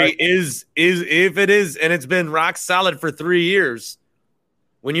theory is if it is, and it's been rock solid for 3 years,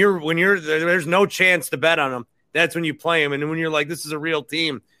 when you're there's no chance to bet on them. That's when you play them, and when you're like, this is a real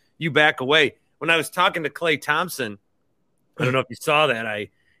team, you back away. When I was talking to Clay Thompson, I don't know if you saw that. I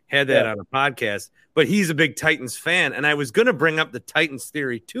had that on a podcast, but he's a big Titans fan, and I was going to bring up the Titans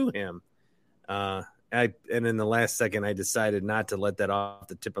theory to him, and in the last second, I decided not to let that off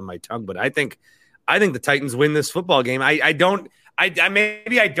the tip of my tongue. But I think the Titans win this football game. I don't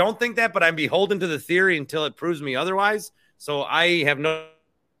think that, but I'm beholden to the theory until it proves me otherwise. So I have no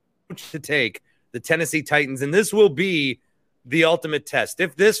to take the Tennessee Titans, and this will be the ultimate test.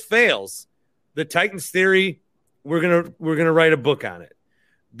 If this fails, the Titans theory, we're gonna write a book on it,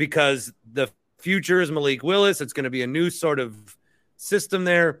 because the future is Malik Willis. It's going to be a new sort of system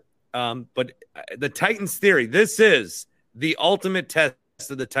there. But the Titans theory, this is the ultimate test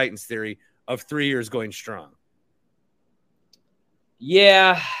of the Titans theory of 3 years going strong.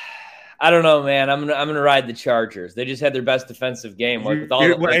 Yeah, I don't know, man. I'm gonna ride the Chargers. They just had their best defensive game. You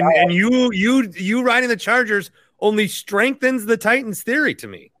riding the Chargers only strengthens the Titans theory to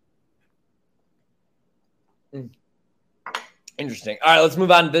me. Interesting. All right, let's move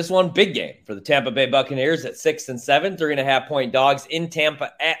on to this one. Big game for the Tampa Bay Buccaneers at 6-7, 3.5-point dogs in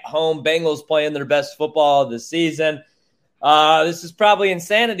Tampa at home. Bengals playing their best football of the season. This is probably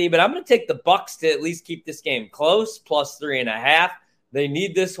insanity, but I'm going to take the Bucs to at least keep this game close, plus 3.5. They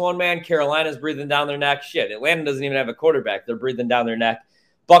need this one, man. Carolina's breathing down their neck. Shit, Atlanta doesn't even have a quarterback. They're breathing down their neck.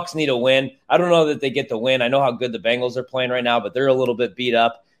 Bucs need a win. I don't know that they get the win. I know how good the Bengals are playing right now, but they're a little bit beat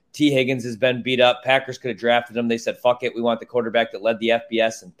up. T. Higgins has been beat up. Packers could have drafted him. They said, fuck it. We want the quarterback that led the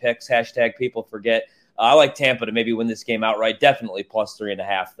FBS and picks. # people forget. I like Tampa to maybe win this game outright. Definitely plus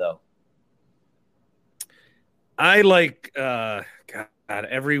 3.5, though. I like, God,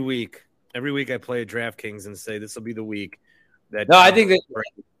 every week I play at DraftKings and say this will be the week that. No, I think that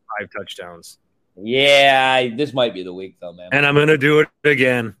 5 touchdowns. Yeah, this might be the week, though, man. And I'm going to do it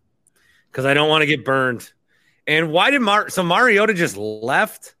again because I don't want to get burned. And why did Mariota just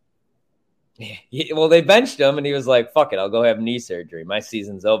left? Well, they benched him, and he was like, fuck it, I'll go have knee surgery. My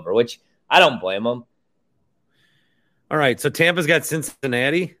season's over, which I don't blame him. All right, so Tampa's got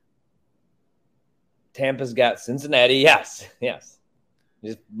Cincinnati. Yes.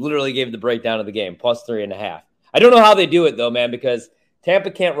 Just literally gave the breakdown of the game, plus 3.5. I don't know how they do it, though, man, because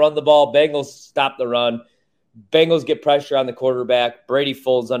Tampa can't run the ball. Bengals stop the run. Bengals get pressure on the quarterback. Brady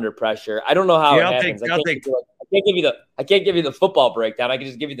folds under pressure. I don't know how it happens. I can't give you the football breakdown. I can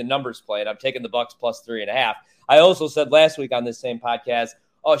just give you the numbers played. I'm taking the Bucs plus 3.5. I also said last week on this same podcast,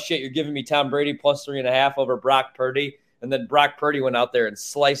 oh shit, you're giving me Tom Brady plus 3.5 over Brock Purdy, and then Brock Purdy went out there and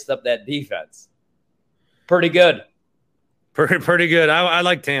sliced up that defense. Pretty good. Pretty good. I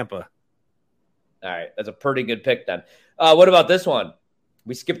like Tampa. All right, that's a pretty good pick then. What about this one?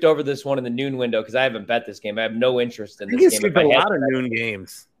 We skipped over this one in the noon window because I haven't bet this game. I have no interest in this game. You skip a lot of noon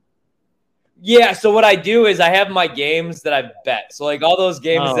games. Yeah, so what I do is I have my games that I've bet. So, like, all those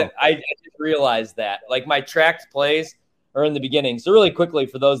games that I just realized that. Like, my tracked plays are in the beginning. So, really quickly,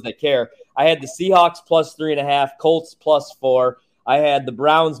 for those that care, I had the Seahawks plus 3.5, Colts plus 4. I had the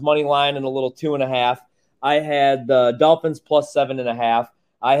Browns money line and a little 2.5. I had the Dolphins plus 7.5.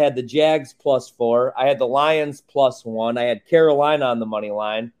 I had the Jags plus 4. I had the Lions plus 1. I had Carolina on the money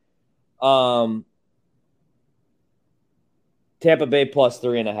line. Tampa Bay plus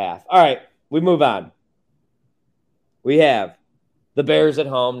 3.5. All right, we move on. We have the Bears at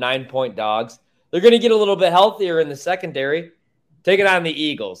home, 9-point dogs. They're going to get a little bit healthier in the secondary. Taking on the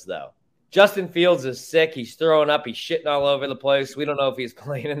Eagles, though. Justin Fields is sick. He's throwing up. He's shitting all over the place. We don't know if he's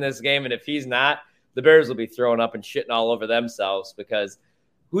playing in this game, and if he's not, the Bears will be throwing up and shitting all over themselves because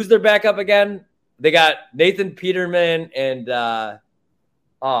who's their backup again? They got Nathan Peterman and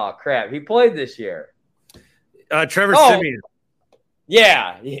he played this year. Trevor Siemian.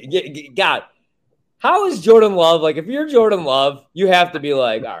 Yeah. God. How is Jordan Love? Like, if you're Jordan Love, you have to be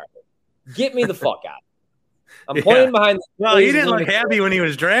like, all right, get me the fuck out. I'm playing behind the Well, he didn't look happy when he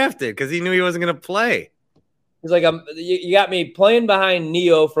was drafted because he knew he wasn't going to play. He's like, you got me playing behind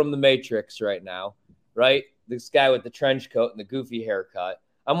Neo from The Matrix right now, right? This guy with the trench coat and the goofy haircut.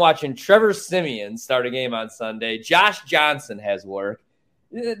 I'm watching Trevor Siemian start a game on Sunday. Josh Johnson has work.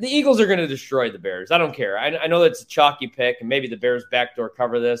 The Eagles are going to destroy the Bears. I don't care. I know that's a chalky pick, and maybe the Bears backdoor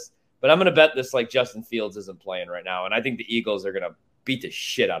cover this, but I'm going to bet this like Justin Fields isn't playing right now, and I think the Eagles are going to beat the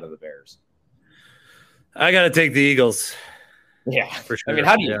shit out of the Bears. I got to take the Eagles. Yeah, for sure. I mean,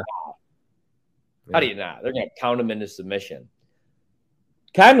 how do you not? How do you not? They're going to count them into submission.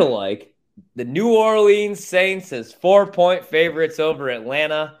 Kind of like the New Orleans Saints as 4-point favorites over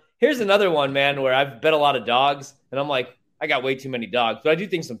Atlanta. Here's another one, man, where I've bet a lot of dogs, and I'm like, I got way too many dogs. But I do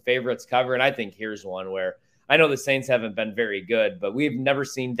think some favorites cover, and I think here's one where I know the Saints haven't been very good, but we've never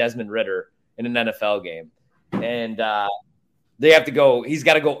seen Desmond Ridder in an NFL game. And they have to go – he's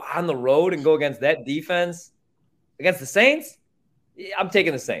got to go on the road and go against that defense. Against the Saints? Yeah, I'm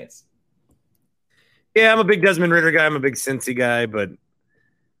taking the Saints. Yeah, I'm a big Desmond Ridder guy. I'm a big Cincy guy, but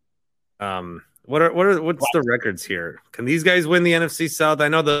What's the records here? Can these guys win the NFC South? I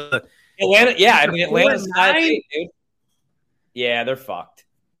know the Atlanta. Yeah, I mean Atlanta's 5-8, dude. Yeah, they're fucked.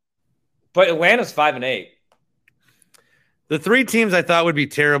 But Atlanta's 5-8. The three teams I thought would be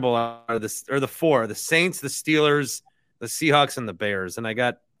terrible are the four: the Saints, the Steelers, the Seahawks, and the Bears. And I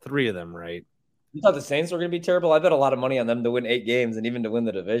got three of them right. You thought the Saints were going to be terrible? I bet a lot of money on them to win 8 games and even to win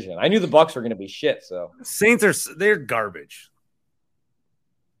the division. I knew the Bucs were going to be shit. So Saints they're garbage.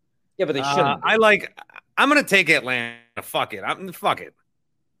 Yeah, but they shouldn't. I'm going to take Atlanta. Fuck it. I'm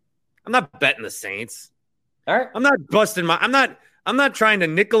not betting the Saints. All right. I'm not busting I'm not trying to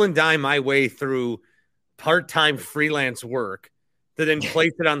nickel and dime my way through part-time freelance work to then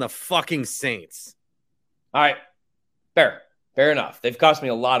place it on the fucking Saints. All right. Fair enough. They've cost me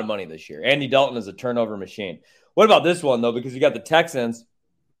a lot of money this year. Andy Dalton is a turnover machine. What about this one, though? Because you got the Texans,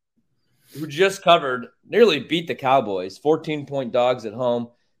 who just nearly beat the Cowboys, 14-point dogs at home,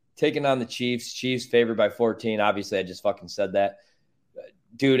 taking on the Chiefs. Chiefs favored by 14. Obviously, I just fucking said that.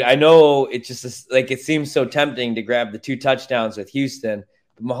 Dude, I know it seems so tempting to grab the 2 touchdowns with Houston.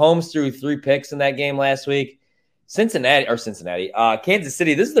 But Mahomes threw 3 picks in that game last week. Kansas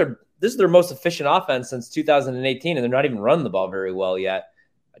City, this is their most efficient offense since 2018, and they're not even running the ball very well yet.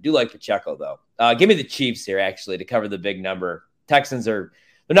 I do like Pacheco, though. Give me the Chiefs here, actually, to cover the big number. Texans they're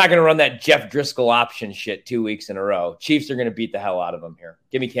not going to run that Jeff Driscoll option shit 2 weeks in a row. Chiefs are going to beat the hell out of them here.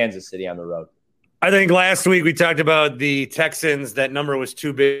 Give me Kansas City on the road. I think last week we talked about the Texans. That number was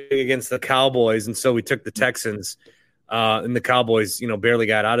too big against the Cowboys, and so we took the Texans, and the Cowboys, barely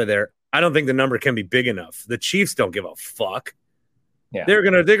got out of there. I don't think the number can be big enough. The Chiefs don't give a fuck. Yeah, they're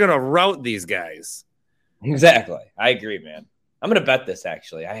gonna rout these guys. Exactly. I agree, man. I'm gonna bet this.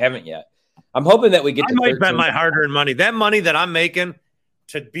 Actually, I haven't yet. I'm hoping that we get. I might bet my hard-earned money. That money that I'm making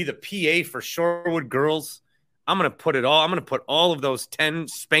to be the PA for Shorewood Girls, I'm gonna put it all. I'm gonna put all of those 10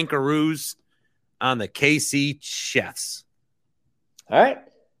 spankaroos on the KC Chefs. All right.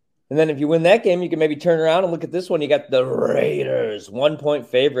 And then if you win that game, you can maybe turn around and look at this one. You got the Raiders, 1-point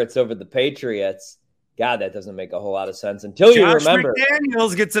favorites over the Patriots. God, that doesn't make a whole lot of sense until you remember.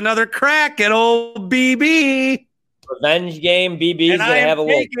 McDaniels gets another crack at old BB. Revenge game. BB's going to have a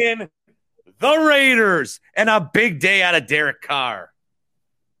little. Taking the Raiders and a big day out of Derek Carr.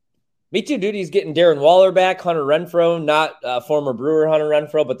 Me too, dude. He's getting Darren Waller back, Hunter Renfrow, not former Brewer Hunter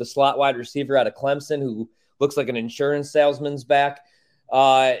Renfrow, but the slot wide receiver out of Clemson who looks like an insurance salesman's back.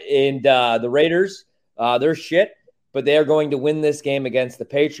 And the Raiders, they're shit, but they are going to win this game against the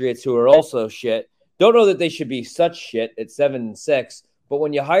Patriots, who are also shit. Don't know that they should be such shit at 7-6, but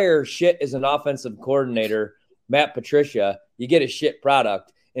when you hire shit as an offensive coordinator, Matt Patricia, you get a shit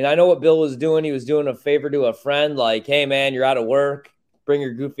product. And I know what Bill was doing. He was doing a favor to a friend, like, hey, man, you're out of work. Bring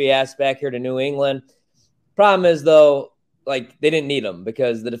your goofy ass back here to New England. Problem is, though, like, they didn't need him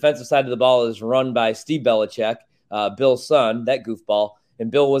because the defensive side of the ball is run by Steve Belichick, Bill's son, that goofball.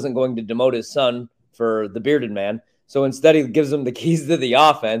 And Bill wasn't going to demote his son for the bearded man. So instead, he gives him the keys to the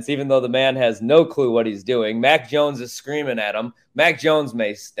offense, even though the man has no clue what he's doing. Mac Jones is screaming at him. Mac Jones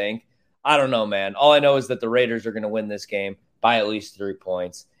may stink. I don't know, man. All I know is that the Raiders are going to win this game by at least 3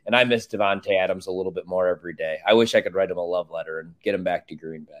 points. And I miss Devontae Adams a little bit more every day. I wish I could write him a love letter and get him back to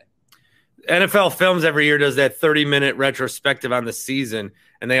Green Bay. NFL Films every year does that 30-minute retrospective on the season,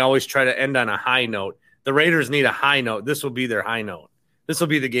 and they always try to end on a high note. The Raiders need a high note. This will be their high note. This will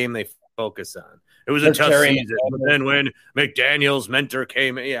be the game they focus on. It was a tough season. But then when McDaniel's mentor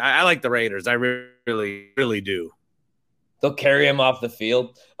came, I like the Raiders. I really, really do. They'll carry him off the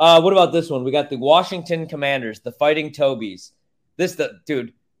field. What about this one? We got the Washington Commanders, the Fighting Tobies.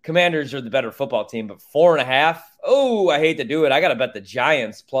 Dude, Commanders are the better football team, but 4.5. Oh, I hate to do it. I got to bet the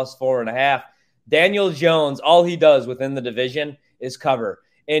Giants plus 4.5. Daniel Jones, all he does within the division is cover.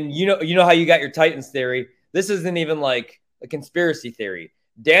 And you know how you got your Titans theory. This isn't even like a conspiracy theory.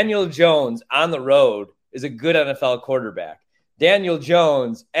 Daniel Jones on the road is a good NFL quarterback. Daniel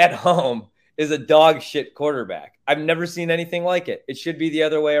Jones at home is a dog shit quarterback. I've never seen anything like it. It should be the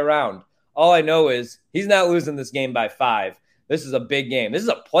other way around. All I know is he's not losing this game by 5. This is a big game. This is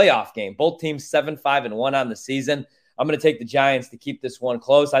a playoff game. Both teams 7-5-1 on the season. I'm going to take the Giants to keep this one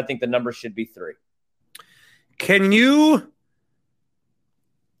close. I think the number should be 3. Can you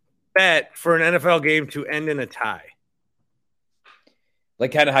bet for an NFL game to end in a tie?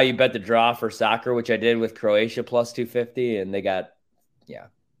 Like kind of how you bet the draw for soccer, which I did with Croatia plus 250, and they got,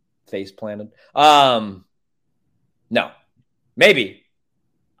 face planted. No, maybe.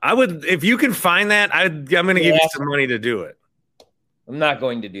 I would, if you can find that, I'm going to give you some money to do it. I'm not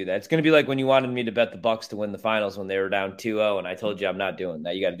going to do that. It's going to be like when you wanted me to bet the Bucks to win the finals when they were down 2-0, and I told you I'm not doing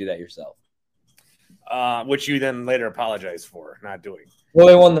that. You got to do that yourself. which you then later apologized for not doing. Well,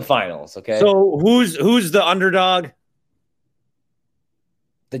 they won the finals, okay? So who's the underdog?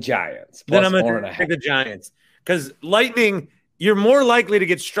 The Giants. Then I'm plus going to take the Giants because Lightning. You're more likely to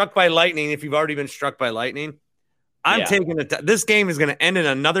get struck by lightning if you've already been struck by lightning. I'm taking this game is going to end in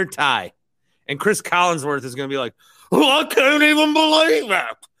another tie, and Chris Collinsworth is going to be like, "Oh, I can't even believe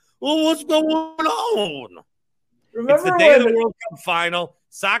it. Well, what's going on?" It's the day of the World Cup final.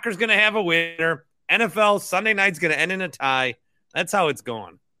 Soccer's going to have a winner. NFL Sunday night's going to end in a tie. That's how it's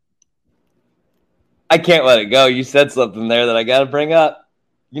going. I can't let it go. You said something there that I got to bring up.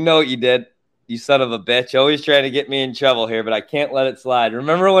 You know what you did. You son of a bitch. Always trying to get me in trouble here, but I can't let it slide.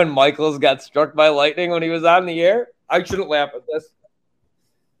 Remember when Michaels got struck by lightning when he was on the air? I shouldn't laugh at this.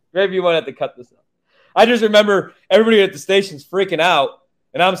 Maybe you might have to cut this up. I just remember everybody at the station's freaking out,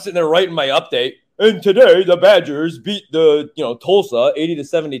 and I'm sitting there writing my update. And today the Badgers beat the Tulsa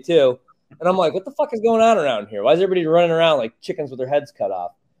 80-72. And I'm like, what the fuck is going on around here? Why is everybody running around like chickens with their heads cut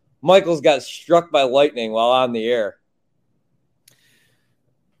off? Michaels got struck by lightning while on the air.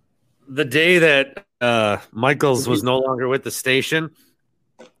 The day that Michaels was no longer with the station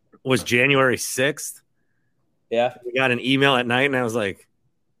was January 6th. Yeah. We got an email at night, and I was like,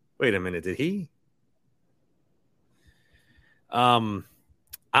 wait a minute, did he? We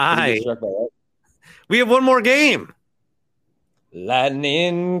have one more game.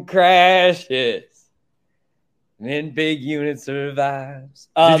 Lightning crashes. And big unit survives.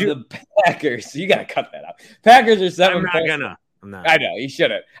 The Packers. You got to cut that out. Packers are 7 points. I'm not. I know. He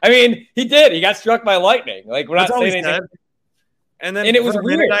shouldn't. I mean, he did. He got struck by lightning. Like, we're not saying anything. And then it was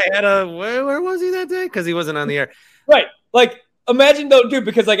weird. I had where was he that day? Because he wasn't on the air. Right. Like, imagine though, dude,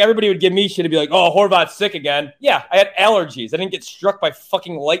 because like everybody would give me shit and be like, oh, Horvat's sick again. Yeah, I had allergies. I didn't get struck by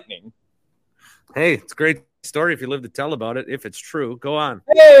fucking lightning. Hey, it's a great story if you live to tell about it. If it's true, go on.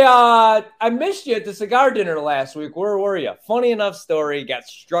 Hey, I missed you at the cigar dinner last week. Where were you? Funny enough story. Got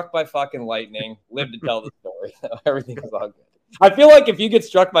struck by fucking lightning. Lived to tell the story. Everything was all good. I feel like if you get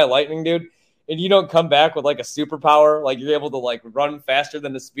struck by lightning, dude, and you don't come back with like a superpower, like you're able to like run faster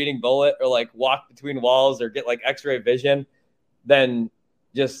than a speeding bullet or like walk between walls or get like x-ray vision, then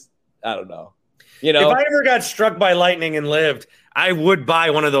just, I don't know. You know, if I ever got struck by lightning and lived, I would buy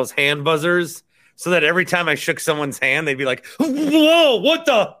one of those hand buzzers so that every time I shook someone's hand, they'd be like, whoa, what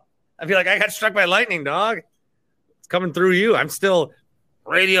the? I'd be like, I got struck by lightning, dog. It's coming through you. I'm still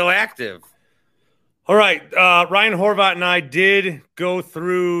radioactive. All right, Ryan Horvat and I did go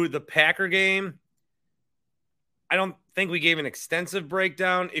through the Packer game. I don't think we gave an extensive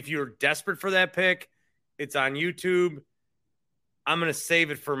breakdown. If you're desperate for that pick, it's on YouTube. I'm going to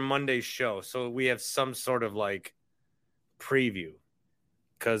save it for Monday's show so we have some sort of like preview.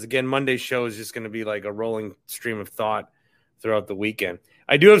 Because, again, Monday's show is just going to be like a rolling stream of thought throughout the weekend.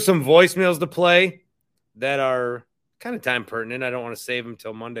 I do have some voicemails to play that are kind of time pertinent. I don't want to save them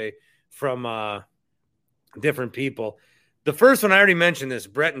till Monday from different people. The first one, I already mentioned this,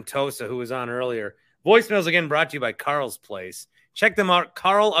 Brett and Tosa, who was on earlier. Voicemails, again, brought to you by Carl's Place. Check them out,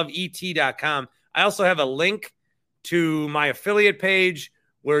 carlofet.com. I also have a link to my affiliate page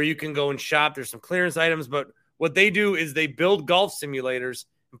where you can go and shop. There's some clearance items, but what they do is they build golf simulators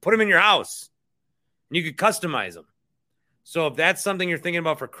and put them in your house. And you can customize them. So if that's something you're thinking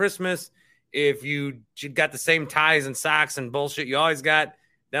about for Christmas, if you got the same ties and socks and bullshit you always got,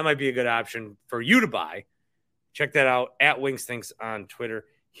 that might be a good option for you to buy. Check that out at Wingsthinks on Twitter.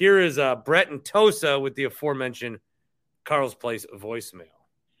 Here is Brett and Tosa with the aforementioned Carl's Place voicemail.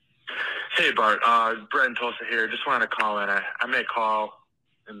 Hey, Bart. Brett and Tosa here. Just wanted to call in. I may call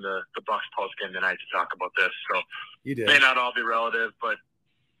in the Bucks post game tonight to talk about this. So you did. May not all be relative, but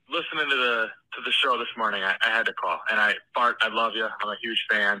listening to the show this morning, I had to call. And Bart, I love you. I'm a huge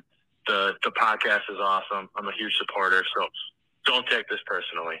fan. The podcast is awesome. I'm a huge supporter. So don't take this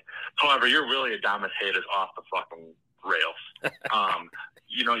personally. However, you're really Adamas haters off the fucking rails.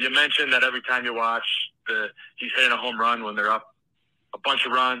 You mentioned that every time you watch he's hitting a home run when they're up a bunch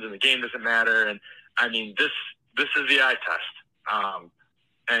of runs and the game doesn't matter. And I mean, this is the eye test.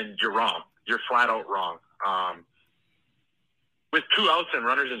 And you're wrong. You're flat out wrong. With 2 outs and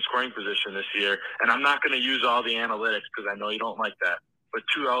runners in scoring position this year, and I'm not going to use all the analytics because I know you don't like that, but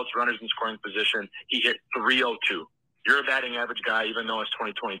 2 outs, runners in scoring position, he hit .302. You're a batting average guy, even though it's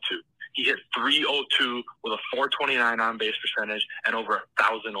 2022. He hit .302 with a .429 on-base percentage and over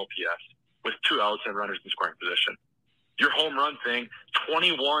 1,000 OPS with 2 outs and runners in scoring position. Your home run thing,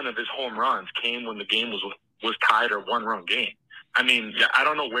 21 of his home runs came when the game was tied or 1-run game. I mean, I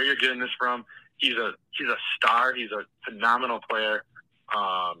don't know where you're getting this from. He's a star. He's a phenomenal player.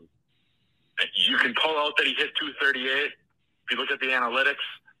 You can pull out that he hit .238. If you look at the analytics,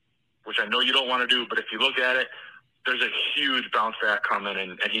 which I know you don't want to do, but if you look at it, there's a huge bounce back coming,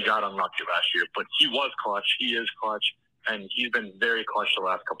 and he got unlucky last year. But he was clutch. He is clutch, and he's been very clutch the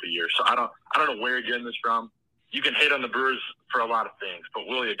last couple of years. So I don't know where you're getting this from. You can hate on the Brewers for a lot of things, but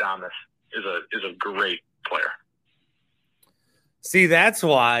Willie Adames is a great player. See, that's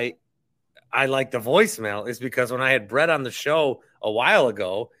why I like the voicemail, is because when I had Brett on the show a while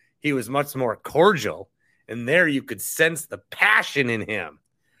ago, he was much more cordial, and there you could sense the passion in him.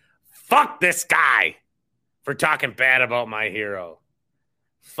 Fuck this guy for talking bad about my hero.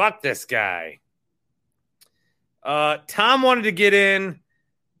 Fuck this guy. Tom wanted to get in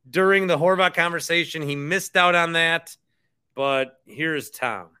during the Horvat conversation. He missed out on that, but here's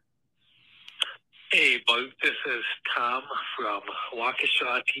Tom. Hey, Bug. This is Tom from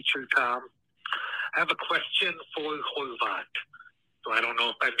Waukesha, Teacher Tom. I have a question for Horvat. So I don't know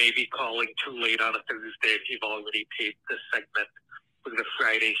if I may be calling too late on a Thursday if you've already taped this segment for the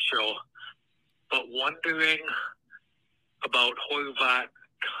Friday show. But wondering about Horvat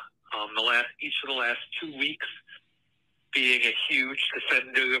each of the last 2 weeks being a huge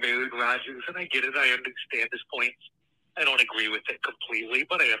defender of Aaron Rodgers. And I get it. I understand his points. I don't agree with it completely,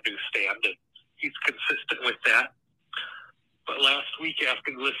 but I understand it. He's consistent with that. But last week,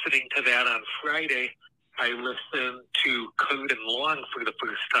 after listening to that on Friday, I listened to Kurt and Long for the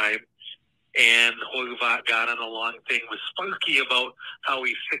first time, and Horvat got on a long thing with Sparky about how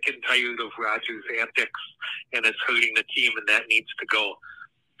he's sick and tired of Rodgers' antics, and it's hurting the team, and that needs to go.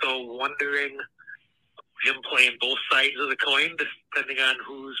 So wondering him playing both sides of the coin, depending on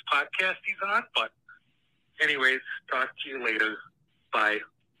whose podcast he's on. But anyways, talk to you later. Bye.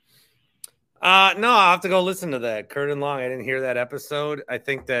 No, I'll have to go listen to that. Kurt and Long, I didn't hear that episode. I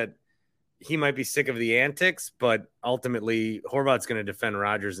think that he might be sick of the antics, but ultimately Horvat's going to defend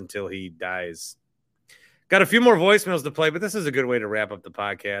Rodgers until he dies. Got a few more voicemails to play, but this is a good way to wrap up the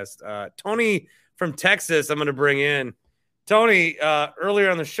podcast. Tony from Texas, I'm going to bring in. Tony,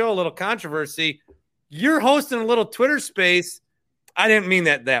 earlier on the show, a little controversy. You're hosting a little Twitter space. I didn't mean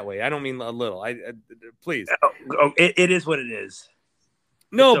that way. I don't mean a little. Please. It is what it is.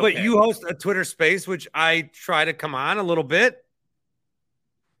 No, okay. But you host a Twitter space, which I try to come on a little bit.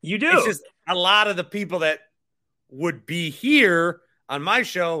 You do. It's just a lot of the people that would be here on my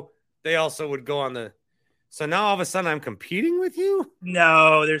show, they also would go on the. So now all of a sudden I'm competing with you?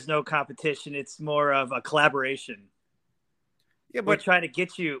 No, there's no competition. It's more of a collaboration. Yeah, but we're trying to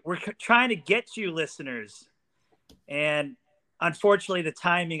get you. We're trying to get you listeners, and unfortunately, the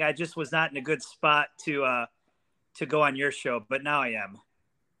timing. I just was not in a good spot to go on your show, but now I am.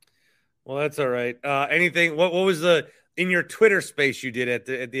 Well, that's all right. Anything? What was in your Twitter space you did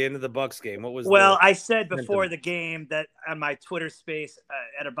at the end of the Bucks game? What was? Well, I said before the game that on my Twitter space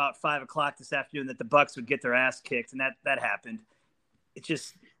at about 5:00 this afternoon that the Bucks would get their ass kicked, and that happened.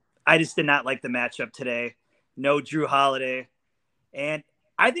 I just did not like the matchup today. No Drew Holiday, and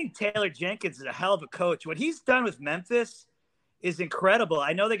I think Taylor Jenkins is a hell of a coach. What he's done with Memphis is incredible.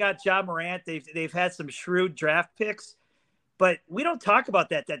 I know they got Ja Morant. They've had some shrewd draft picks. But we don't talk about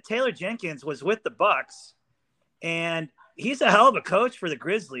that Taylor Jenkins was with the Bucks, and he's a hell of a coach for the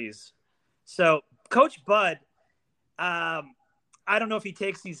Grizzlies. So Coach Bud, I don't know if he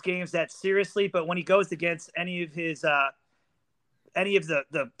takes these games that seriously, but when he goes against any of the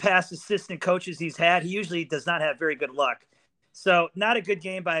past assistant coaches he's had, he usually does not have very good luck. So not a good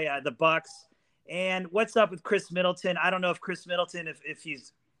game by the Bucks. And what's up with Chris Middleton? I don't know if Chris Middleton, if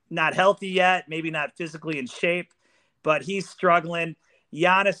he's not healthy yet, maybe not physically in shape, but he's struggling.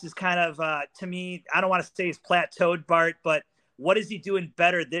 Giannis is kind of, to me, I don't want to say he's plateaued, Bart, but what is he doing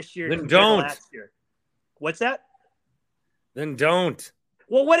better this year than last year? What's that? Then don't.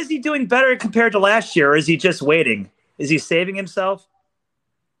 Well, what is he doing better compared to last year, or is he just waiting? Is he saving himself?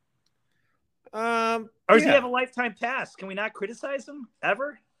 Or does he have a lifetime pass? Can we not criticize him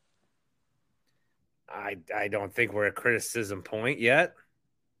ever? I don't think we're at criticism point yet.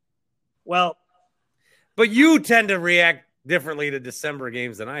 Well, but you tend to react differently to December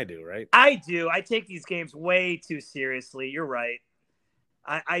games than I do, right? I do. I take these games way too seriously. You're right.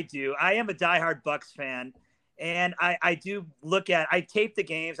 I do. I am a diehard Bucks fan, and I do I tape the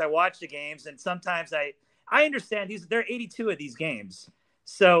games, I watch the games, and sometimes I understand there are 82 of these games.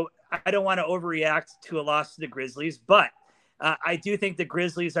 So I don't want to overreact to a loss to the Grizzlies, but I do think the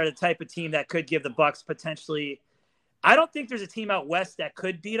Grizzlies are the type of team that could give the Bucks potentially. I don't think there's a team out west that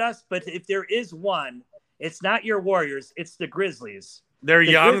could beat us, but if there is one, it's not your Warriors, it's the Grizzlies. They're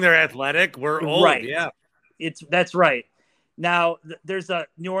young, they're athletic, we're old. Right. Yeah. That's right. Now, there's a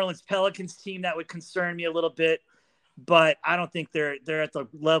New Orleans Pelicans team that would concern me a little bit, but I don't think they're at the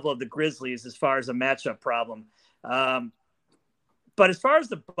level of the Grizzlies as far as a matchup problem. But as far as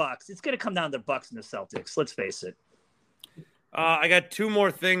the Bucks, it's going to come down to the Bucks and the Celtics. Let's face it. I got two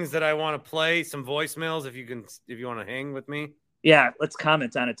more things that I want to play. Some voicemails, if you want to hang with me. Yeah, let's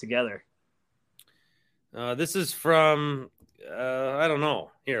comment on it together. This is from I don't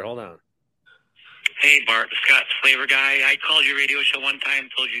know. Here, hold on. Hey, Bart, the Scott's Flavor Guy. I called your radio show one time,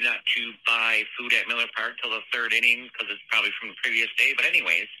 told you not to buy food at Miller Park till the third inning because it's probably from the previous day. But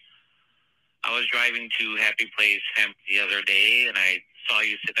anyways, I was driving to Happy Place Hemp the other day, and I saw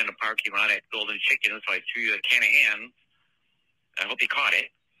you sitting in the parking lot at Golden Chicken, so I threw you a can of ham. I hope you caught it.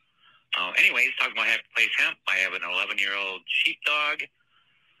 Anyways, talking about Happy Place Hemp, I have an 11-year-old sheepdog.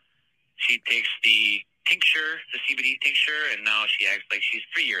 She takes the tincture, the CBD tincture, and now she acts like she's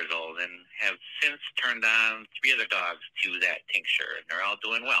 3 years old and have since turned on 3 other dogs to that tincture, and they're all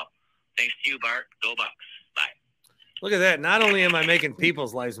doing well. Thanks to you, Bart. Go Bucks. Bye. Look at that. Not only am I making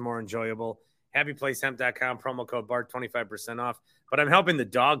people's lives more enjoyable, happyplacehemp.com, promo code BART, 25% off, but I'm helping the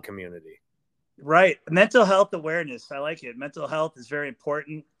dog community. Right. Mental health awareness. I like it. Mental health is very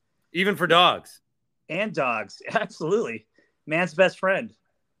important. Even for dogs. And dogs. Absolutely. Man's best friend.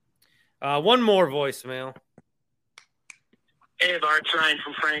 One more voicemail. Hey, Bart, it's Ryan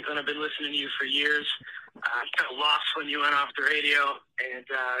from Franklin. I've been listening to you for years. I kind of lost when you went off the radio and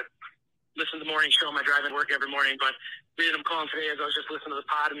listen to the morning show on my drive to work every morning. But the reason I'm calling today is I was just listening to the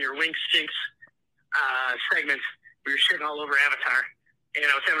pod and your Wink Stinks segment where you're shitting all over Avatar. And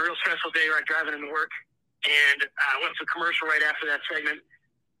I was having a real stressful day right driving into work. And I went to a commercial right after that segment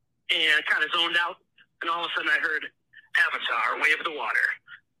and I kind of zoned out. And all of a sudden I heard Avatar, Way of the Water.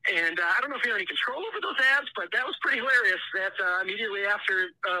 And I don't know if you have any control over those ads, but that was pretty hilarious that immediately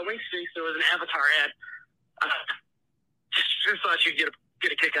after Wink Stinks, there was an Avatar ad. Just thought you'd get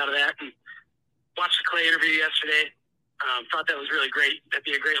a kick out of that. And watched the Clay interview yesterday. Thought that was really great. That'd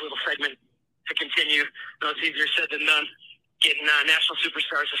be a great little segment to continue. I know it's easier said than done, getting national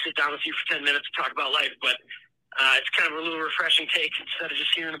superstars to sit down with you for 10 minutes to talk about life, but it's kind of a little refreshing take instead of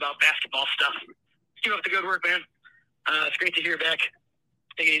just hearing about basketball stuff. Keep up the good work, man. It's great to hear back.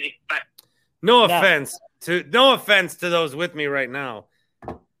 Take it easy. Bye. No offense to those with me right now,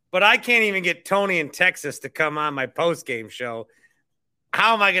 but I can't even get Tony in Texas to come on my post-game show.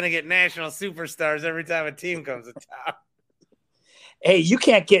 How am I going to get national superstars every time a team comes to town? Hey, you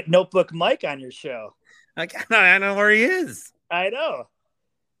can't get Notebook Mike on your show. I know where he is. I know.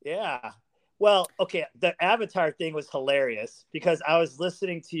 Yeah. Well, okay. The Avatar thing was hilarious because I was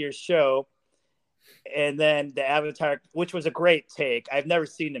listening to your show and then the Avatar, which was a great take. I've never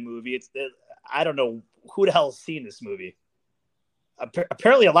seen the movie. I don't know who the hell has seen this movie.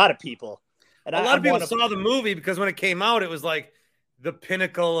 Apparently a lot of people. And a lot of people saw the movie because when it came out, it was like the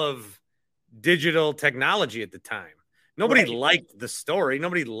pinnacle of digital technology at the time. Nobody liked the story.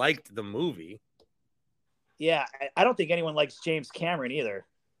 Nobody liked the movie. Yeah, I don't think anyone likes James Cameron either.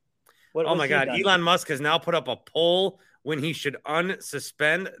 Oh my God. Elon Musk has now put up a poll when he should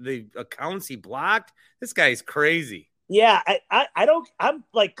unsuspend the accounts he blocked. This guy's crazy. Yeah, I'm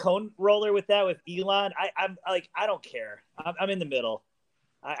like cone roller with that with Elon. I'm like, I don't care. I'm in the middle.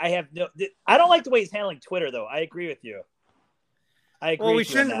 I don't like the way he's handling Twitter though. I agree with you. I agree. Well, we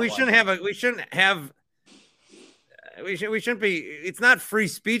shouldn't be, it's not free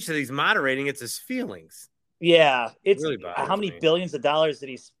speech that he's moderating. It's his feelings. Yeah, it's really how many billions of dollars did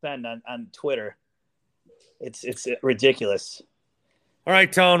he spend on Twitter? It's ridiculous. All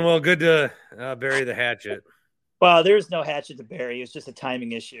right, Tone. Well, good to bury the hatchet. Well, there's no hatchet to bury. It's just a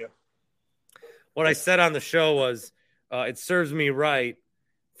timing issue. What I said on the show was, it serves me right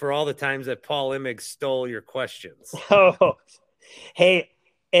for all the times that Paul Immig stole your questions. Oh, hey,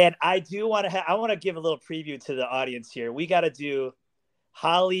 and I do want to I want to give a little preview to the audience here. We got to do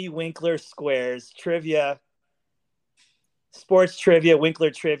Holly Winkler Squares trivia. Sports trivia,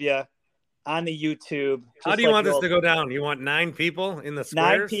 Winkler trivia on the YouTube. How do you want this to go down? You want 9 people in the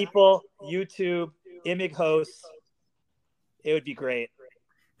squares? 9 people, YouTube, Imig hosts. It would be great.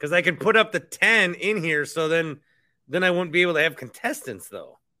 Because I can put up the 10 in here, so then I wouldn't be able to have contestants,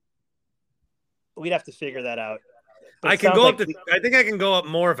 though. We'd have to figure that out. I can go up to. I think I can go up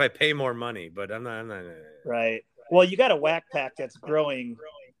more if I pay more money, but I'm not. Right. Well, you got a whack pack that's growing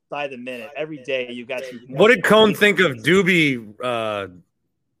by the minute. Every day you got some. What did Cone think of Doobie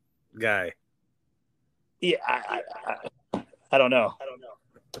guy? Yeah, I don't know.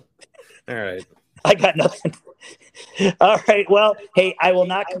 All right. I got nothing. All right. Well, hey, I will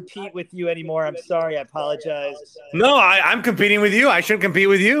not compete with you anymore. I'm sorry. I apologize. No, I'm competing with you. I shouldn't compete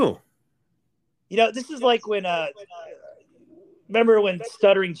with you. You know, this is like when remember when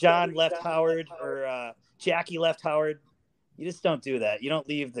Stuttering John left Howard or Jackie left Howard? You just don't do that. You don't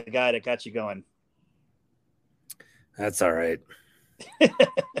leave the guy that got you going. That's all right.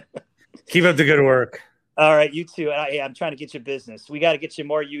 Keep up the good work. All right, you too. Hey, I'm trying to get you business. We got to get you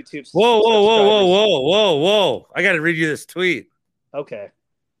more YouTube. Whoa. I got to read you this tweet. Okay.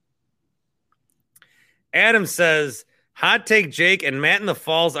 Adam says, hot take Jake and Matt in the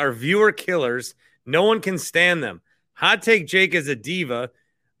Falls are viewer killers. No one can stand them. Hot take Jake is a diva.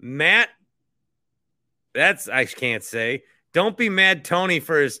 Matt, I can't say. Don't be mad Tony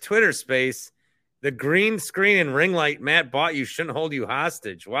for his Twitter space. The green screen and ring light Matt bought you shouldn't hold you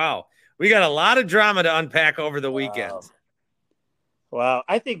hostage. Wow. We got a lot of drama to unpack over the weekend. Wow.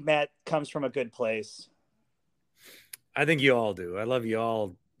 I think Matt comes from a good place. I think you all do. I love you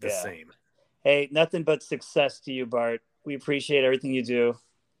all the same. Hey, nothing but success to you, Bart. We appreciate everything you do.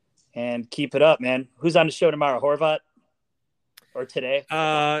 And keep it up, man. Who's on the show tomorrow? Horvat? Or today?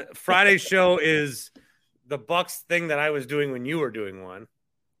 Friday's show is the Bucks thing that I was doing when you were doing one.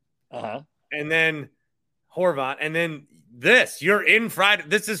 Uh-huh. And then Horvat. And then this. You're in Friday.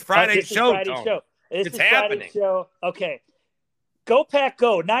 This is Friday's show. It's happening. Friday's show. Okay. Go Pack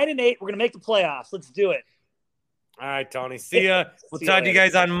Go. 9-8. We're going to make the playoffs. Let's do it. All right, Tony. See ya. We'll talk to you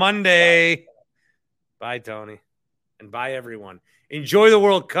guys on Monday. Bye, Tony. And bye, everyone. Enjoy the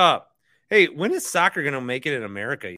World Cup. Hey, when is soccer going to make it in America?